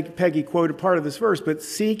Peggy quoted part of this verse, but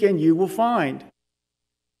seek and you will find.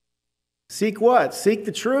 Seek what? Seek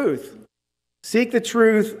the truth. Seek the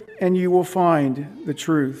truth and you will find the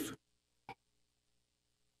truth.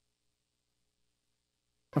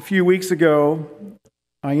 A few weeks ago,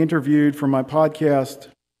 I interviewed for my podcast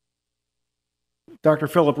Dr.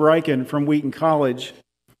 Philip Ryken from Wheaton College.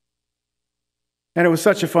 And it was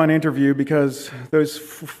such a fun interview because those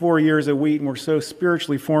 4 years at Wheaton were so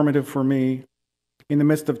spiritually formative for me in the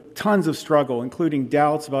midst of tons of struggle, including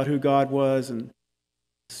doubts about who God was and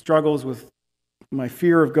struggles with my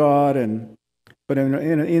fear of God. But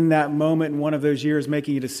in that moment, in one of those years,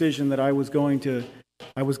 making a decision that I was going to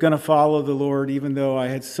follow the Lord, even though I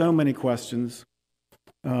had so many questions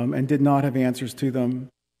and did not have answers to them.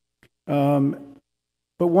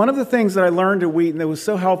 But one of the things that I learned at Wheaton that was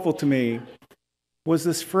so helpful to me was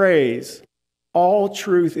this phrase, all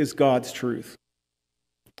truth is God's truth.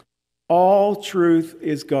 All truth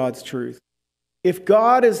is God's truth. If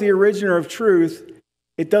God is the originator of truth,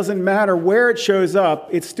 it doesn't matter where it shows up,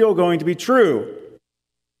 it's still going to be true.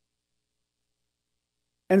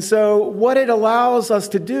 And so what it allows us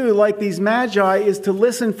to do, like these magi, is to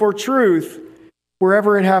listen for truth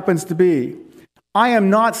wherever it happens to be. I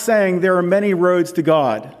am not saying there are many roads to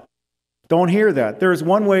God. Don't hear that. There is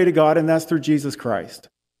one way to God, and that's through Jesus Christ.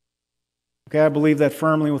 Okay, I believe that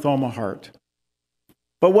firmly with all my heart.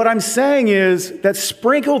 But what I'm saying is that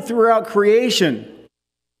sprinkled throughout creation,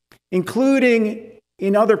 including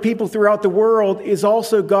in other people throughout the world, is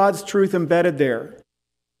also God's truth embedded there.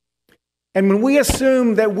 And when we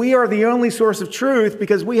assume that we are the only source of truth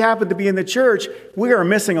because we happen to be in the church, we are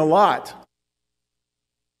missing a lot.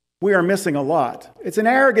 We are missing a lot. It's an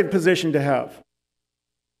arrogant position to have,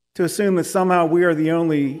 to assume that somehow we are the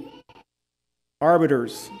only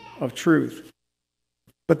arbiters of truth.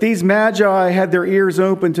 But these magi had their ears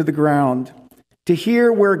open to the ground to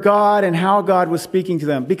hear where God and how God was speaking to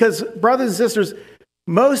them. Because, brothers and sisters,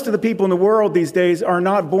 most of the people in the world these days are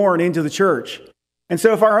not born into the church. And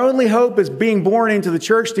so if our only hope is being born into the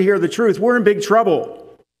church to hear the truth, we're in big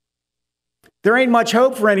trouble. There ain't much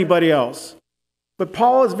hope for anybody else. But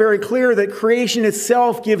Paul is very clear that creation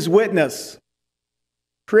itself gives witness.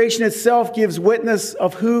 Creation itself gives witness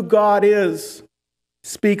of who God is,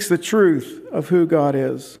 speaks the truth of who God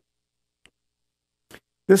is.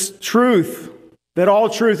 This truth, that all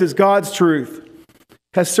truth is God's truth,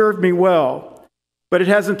 has served me well, but it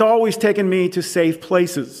hasn't always taken me to safe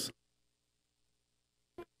places.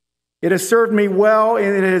 It has served me well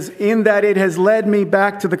in that it has led me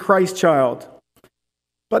back to the Christ child.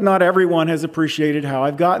 But not everyone has appreciated how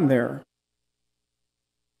I've gotten there.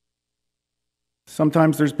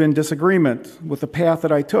 Sometimes there's been disagreement with the path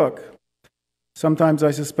that I took. Sometimes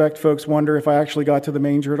I suspect folks wonder if I actually got to the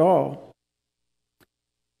manger at all.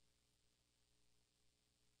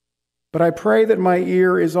 But I pray that my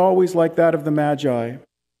ear is always like that of the Magi,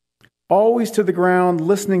 always to the ground,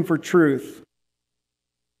 listening for truth,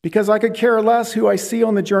 because I could care less who I see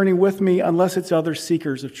on the journey with me unless it's other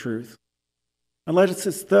seekers of truth. Unless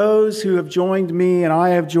it's those who have joined me and I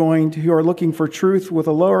have joined, who are looking for truth with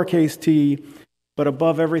a lowercase t, but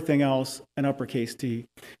above everything else, an uppercase T.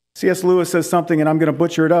 C.S. Lewis says something, and I'm going to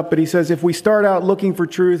butcher it up, but he says, if we start out looking for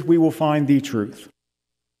truth, we will find the truth.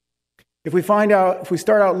 If we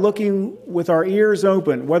start out looking with our ears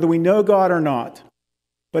open, whether we know God or not,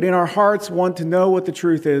 but in our hearts want to know what the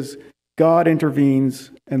truth is, God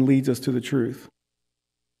intervenes and leads us to the truth.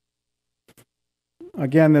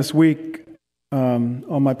 Again, this week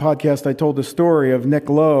on my podcast, I told the story of Nick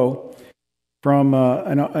Lowe from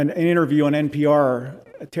an interview on NPR,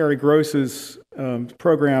 Terry Gross's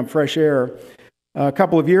program, Fresh Air, a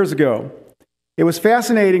couple of years ago. It was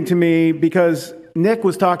fascinating to me because Nick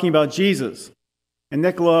was talking about Jesus, and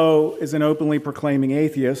Nick Lowe is an openly proclaiming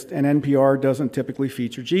atheist, and NPR doesn't typically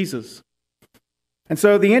feature Jesus. And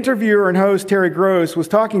so the interviewer and host, Terry Gross, was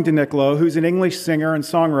talking to Nick Lowe, who's an English singer and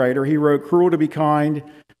songwriter. He wrote Cruel to Be Kind,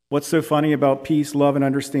 What's So Funny About Peace, Love, and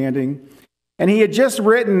Understanding. And he had just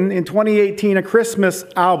written in 2018 a Christmas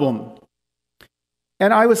album.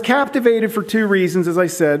 And I was captivated for two reasons, as I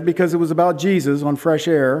said, because it was about Jesus on Fresh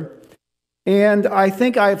Air. And I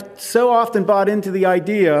think I've so often bought into the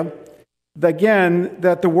idea, again,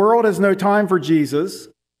 that the world has no time for Jesus,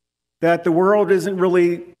 that the world isn't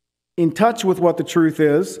really in touch with what the truth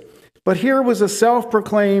is. But here was a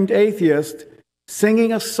self-proclaimed atheist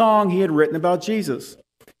singing a song he had written about Jesus.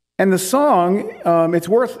 And the song, it's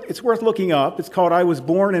worth looking up. It's called I Was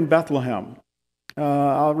Born in Bethlehem.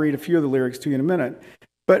 I'll read a few of the lyrics to you in a minute.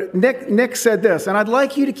 But Nick said this, and I'd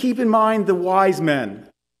like you to keep in mind the wise men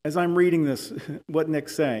as I'm reading this, what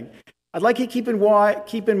Nick's saying. I'd like you to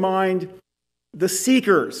keep in mind the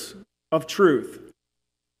seekers of truth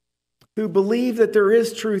who believe that there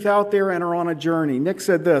is truth out there and are on a journey. Nick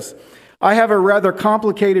said this, I have a rather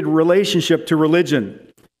complicated relationship to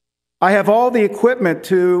religion. I have all the equipment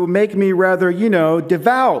to make me rather,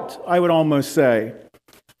 devout, I would almost say.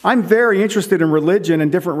 I'm very interested in religion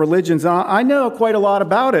and different religions. I know quite a lot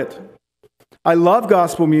about it. I love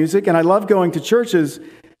gospel music and I love going to churches,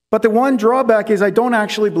 but the one drawback is I don't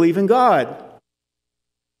actually believe in God.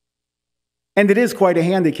 And it is quite a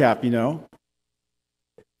handicap,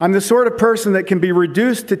 I'm the sort of person that can be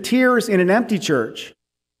reduced to tears in an empty church,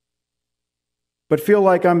 but feel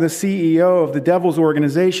like I'm the CEO of the devil's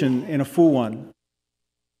organization in a full one.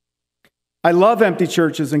 I love empty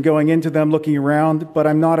churches and going into them looking around, but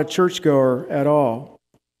I'm not a churchgoer at all.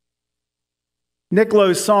 Nick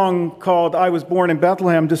Lowe's song called I Was Born in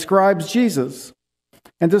Bethlehem describes Jesus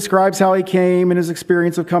and describes how he came and his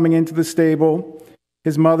experience of coming into the stable,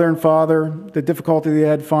 his mother and father, the difficulty they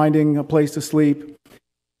had finding a place to sleep.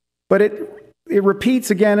 But it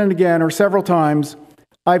repeats again and again, or several times,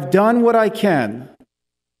 I've done what I can.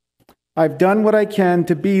 I've done what I can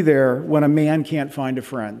to be there when a man can't find a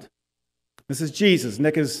friend. This is Jesus.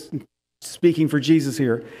 Nick is speaking for Jesus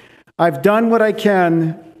here. I've done what I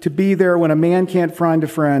can to be there when a man can't find a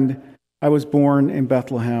friend. I was born in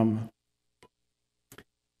Bethlehem.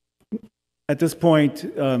 At this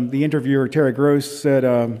point, the interviewer, Terry Gross,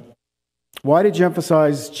 said, why did you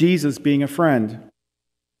emphasize Jesus being a friend?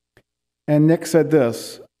 And Nick said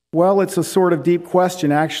this, well, it's a sort of deep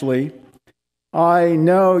question, actually. I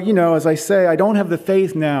know, as I say, I don't have the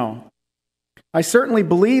faith now. I certainly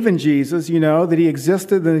believe in Jesus, that he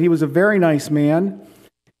existed, that he was a very nice man.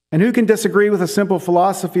 And who can disagree with a simple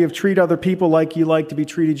philosophy of treat other people like you like to be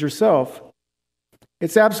treated yourself?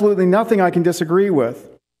 It's absolutely nothing I can disagree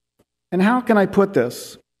with. And how can I put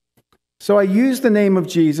this? So I use the name of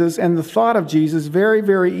Jesus and the thought of Jesus very,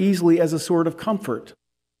 very easily as a sort of comfort.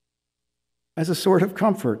 As a sort of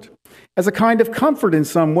comfort. As a kind of comfort in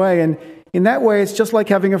some way. And in that way, it's just like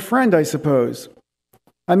having a friend, I suppose.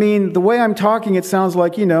 I mean, the way I'm talking, it sounds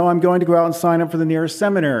like, I'm going to go out and sign up for the nearest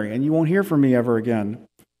seminary, and you won't hear from me ever again.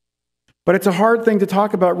 But it's a hard thing to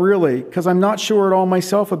talk about, really, because I'm not sure at all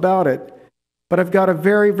myself about it. But I've got a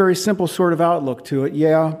very, very simple sort of outlook to it.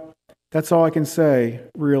 Yeah, that's all I can say,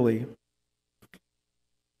 really.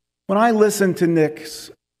 When I listen to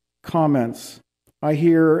Nick's comments, I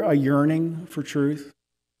hear a yearning for truth.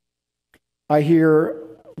 I hear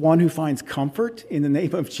one who finds comfort in the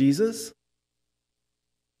name of Jesus.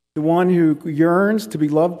 The one who yearns to be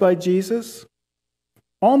loved by Jesus.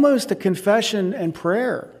 Almost a confession and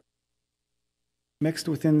prayer mixed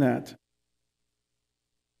within that.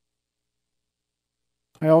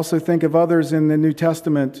 I also think of others in the New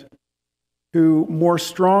Testament who more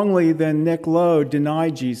strongly than Nick Lowe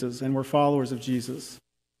denied Jesus and were followers of Jesus.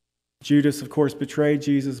 Judas, of course, betrayed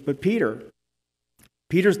Jesus, but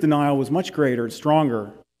Peter's denial was much greater and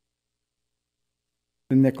stronger.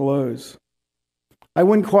 than Nick Lowe's. I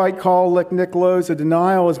wouldn't quite call Nick Lowe's a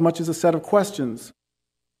denial as much as a set of questions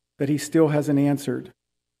that he still hasn't answered.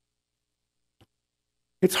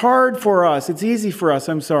 It's hard for us, it's easy for us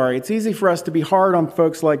to be hard on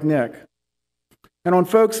folks like Nick and on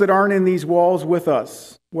folks that aren't in these walls with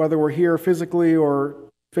us, whether we're here physically or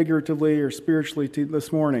figuratively or spiritually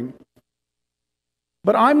this morning.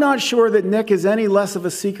 But I'm not sure that Nick is any less of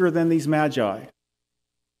a seeker than these magi.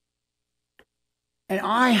 And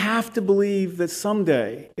I have to believe that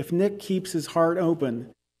someday, if Nick keeps his heart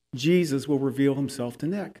open, Jesus will reveal himself to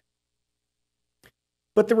Nick.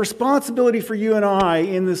 But the responsibility for you and I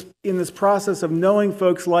in this process of knowing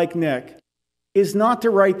folks like Nick is not to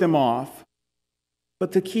write them off,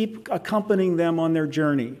 but to keep accompanying them on their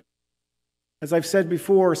journey. As I've said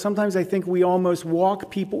before, sometimes I think we almost walk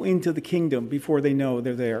people into the kingdom before they know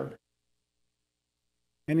they're there.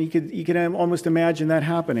 And you could almost imagine that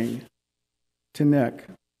happening to Nick.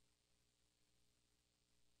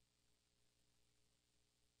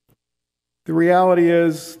 The reality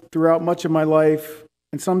is, throughout much of my life,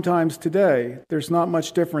 and sometimes today, there's not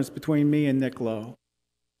much difference between me and Nick Lowe.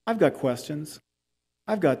 I've got questions.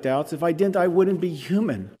 I've got doubts. If I didn't, I wouldn't be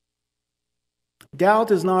human. Doubt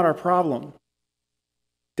is not our problem.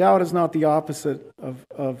 Doubt is not the opposite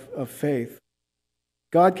of faith.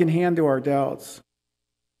 God can handle our doubts.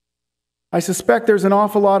 I suspect there's an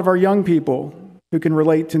awful lot of our young people who can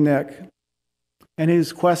relate to Nick and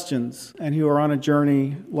his questions and who are on a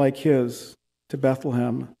journey like his to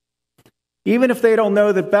Bethlehem. Even if they don't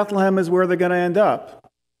know that Bethlehem is where they're going to end up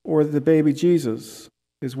or that the baby Jesus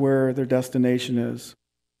is where their destination is.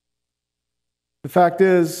 The fact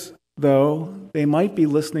is, though, they might be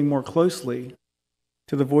listening more closely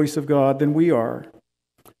to the voice of God than we are.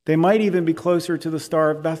 They might even be closer to the Star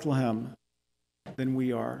of Bethlehem than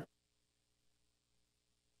we are.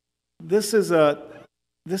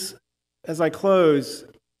 As I close,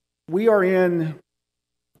 we are in,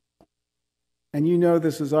 and you know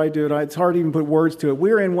this as I do, it's hard to even put words to it,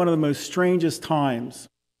 we're in one of the most strangest times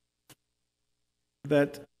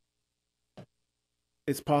that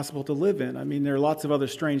it's possible to live in. I mean, there are lots of other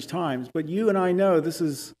strange times, but you and I know this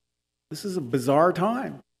is a bizarre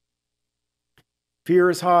time. Fear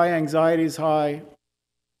is high, anxiety is high.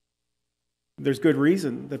 There's good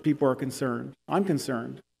reason that people are concerned. I'm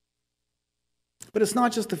concerned. But it's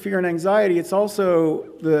not just the fear and anxiety, it's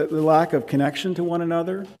also the lack of connection to one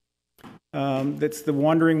another. That's the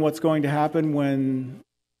wondering what's going to happen when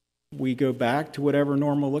we go back to whatever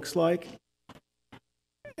normal looks like.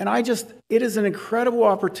 And it is an incredible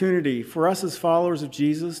opportunity for us as followers of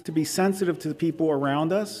Jesus to be sensitive to the people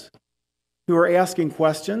around us who are asking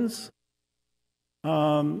questions,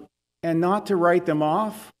 and not to write them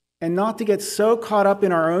off, and not to get so caught up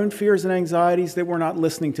in our own fears and anxieties that we're not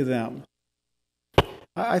listening to them.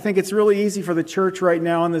 I think it's really easy for the church right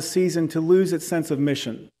now in this season to lose its sense of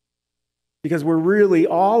mission, because we're really,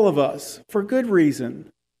 all of us, for good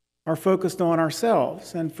reason, are focused on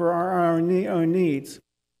ourselves and for our own needs.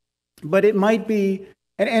 But it might be,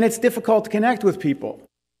 and it's difficult to connect with people.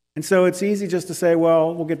 And so it's easy just to say,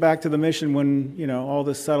 well, we'll get back to the mission when, all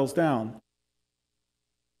this settles down.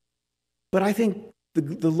 But I think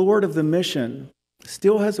the Lord of the mission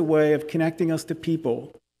still has a way of connecting us to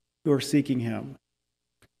people who are seeking him.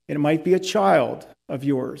 It might be a child of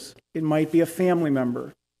yours. It might be a family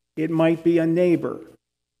member. It might be a neighbor.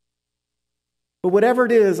 But whatever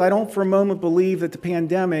it is, I don't for a moment believe that the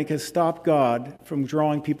pandemic has stopped God from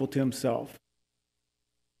drawing people to himself.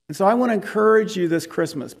 And so I want to encourage you this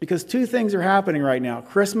Christmas, because two things are happening right now.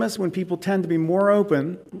 Christmas, when people tend to be more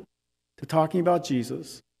open to talking about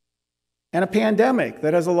Jesus, and a pandemic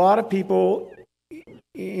that has a lot of people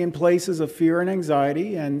in places of fear and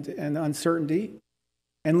anxiety and uncertainty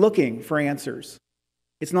and looking for answers.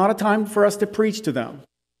 It's not a time for us to preach to them.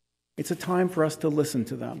 It's a time for us to listen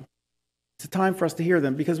to them. It's a time for us to hear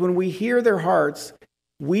them, because when we hear their hearts,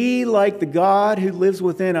 we, like the God who lives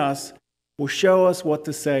within us, will show us what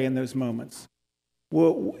to say in those moments.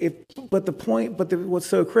 What's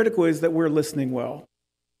so critical is that we're listening well.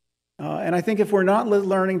 And I think if we're not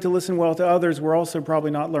learning to listen well to others, we're also probably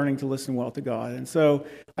not learning to listen well to God. And so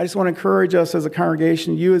I just want to encourage us as a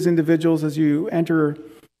congregation, you as individuals, as you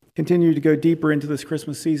continue to go deeper into this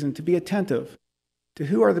Christmas season, to be attentive to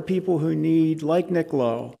who are the people who need, like Nick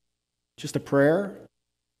Lowe, just a prayer,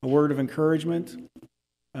 a word of encouragement,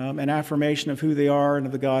 an affirmation of who they are and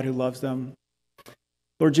of the God who loves them.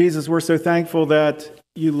 Lord Jesus, we're so thankful that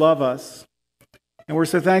you love us. And we're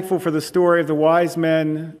so thankful for the story of the wise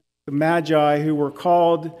men, the Magi, who were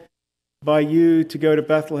called by you to go to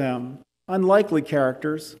Bethlehem. Unlikely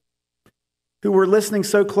characters, who were listening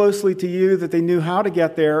so closely to you that they knew how to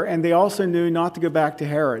get there, and they also knew not to go back to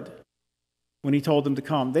Herod when he told them to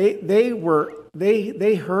come. They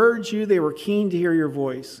heard you. They were keen to hear your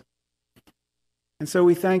voice. And so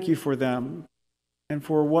we thank you for them and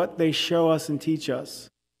for what they show us and teach us.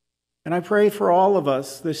 And I pray for all of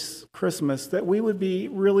us this Christmas that we would be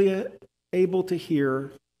really able to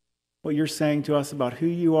hear what you're saying to us about who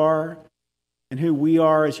you are and who we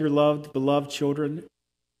are as your loved, beloved children,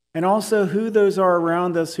 and also who those are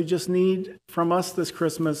around us who just need from us this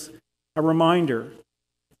Christmas a reminder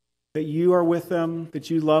that you are with them, that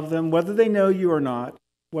you love them, whether they know you or not,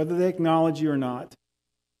 whether they acknowledge you or not.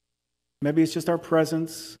 Maybe it's just our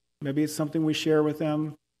presence. Maybe it's something we share with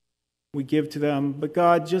them, we give to them. But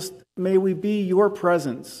God, just may we be your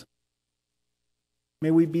presence.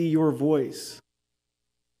 May we be your voice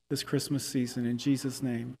this Christmas season. In Jesus'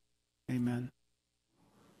 name, amen.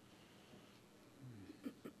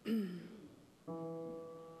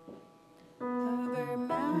 Over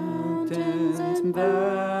mountains and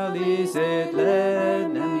valleys it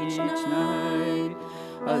led them each night,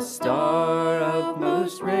 a star of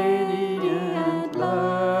most radiant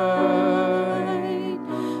light.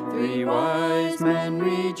 3 wise men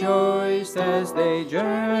rejoiced as they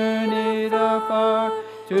journeyed afar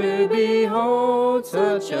to behold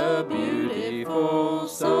such a beautiful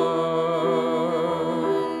sight.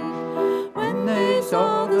 When they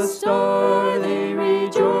saw the star, they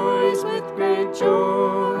rejoiced with great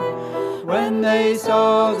joy. When they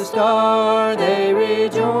saw the star, they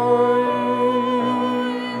rejoiced.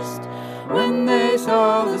 When they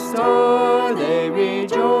saw the star, they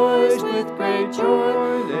rejoiced with great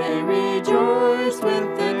joy. They rejoiced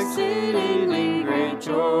with exceedingly great joy.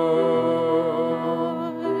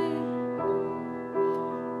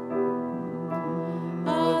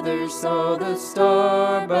 Others saw the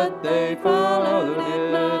star, but they followed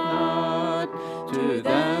it not. To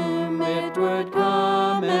them it would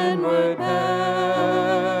come and would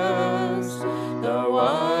pass. The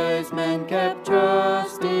wise men kept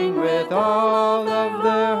trusting with all of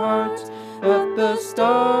their hearts that the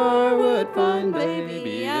star would find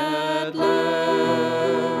baby at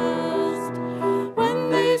last. When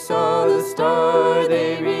they saw the star,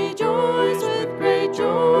 they rejoiced with great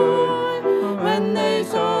joy. When they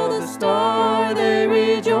saw the star, they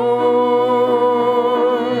rejoiced.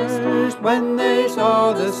 When they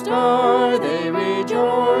saw the star, they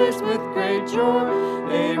rejoiced with great joy.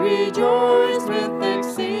 They rejoiced with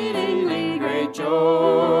exceedingly great joy.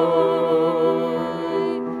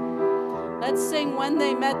 Let's sing When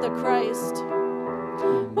They Met the Christ.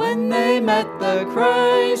 When they met the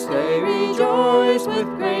Christ, they rejoiced with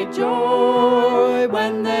great joy.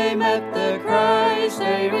 When they met the Christ,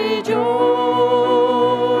 they rejoiced.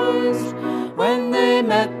 When they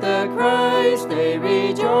met the Christ, they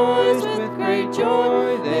rejoiced with great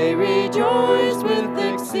joy. They rejoiced with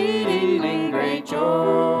exceedingly great joy.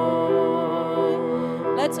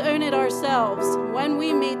 Let's own it ourselves when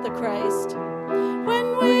we meet the Christ.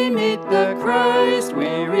 When we meet the Christ,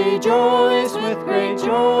 we rejoice with great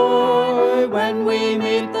joy. When we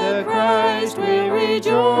meet the Christ, we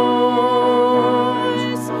rejoice.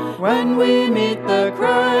 When we meet the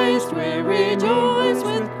Christ, we rejoice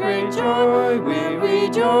with great joy. We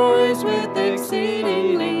rejoice with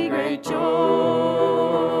exceedingly great joy.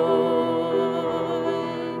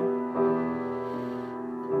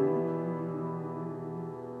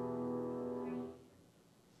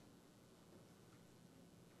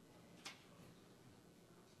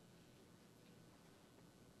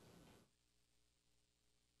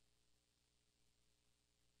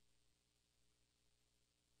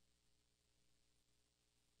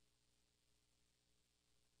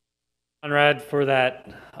 Conrad, for that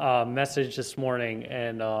message this morning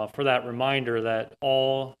and for that reminder that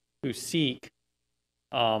all who seek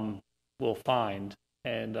will find.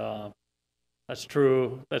 And that's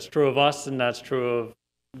true of us, and that's true of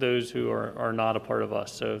those who are not a part of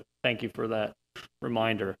us. So thank you for that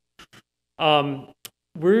reminder. We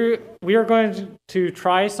are going to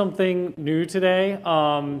try something new today.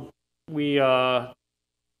 We're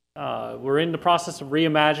in the process of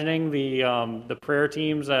reimagining the prayer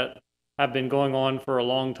teams that have been going on for a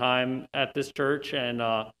long time at this church, and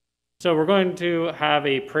so we're going to have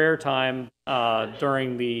a prayer time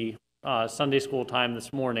during the Sunday school time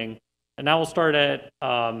this morning, and that will start at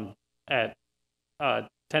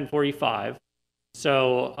 10:45.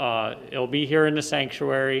 So it'll be here in the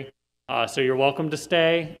sanctuary. So you're welcome to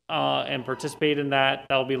stay and participate in that.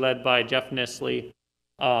 That'll be led by Jeff Nisley.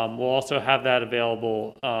 We'll also have that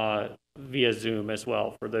available via Zoom as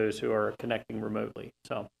well for those who are connecting remotely.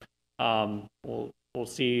 So we'll we'll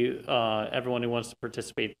see everyone who wants to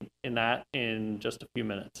participate in that in just a few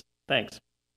minutes. Thanks.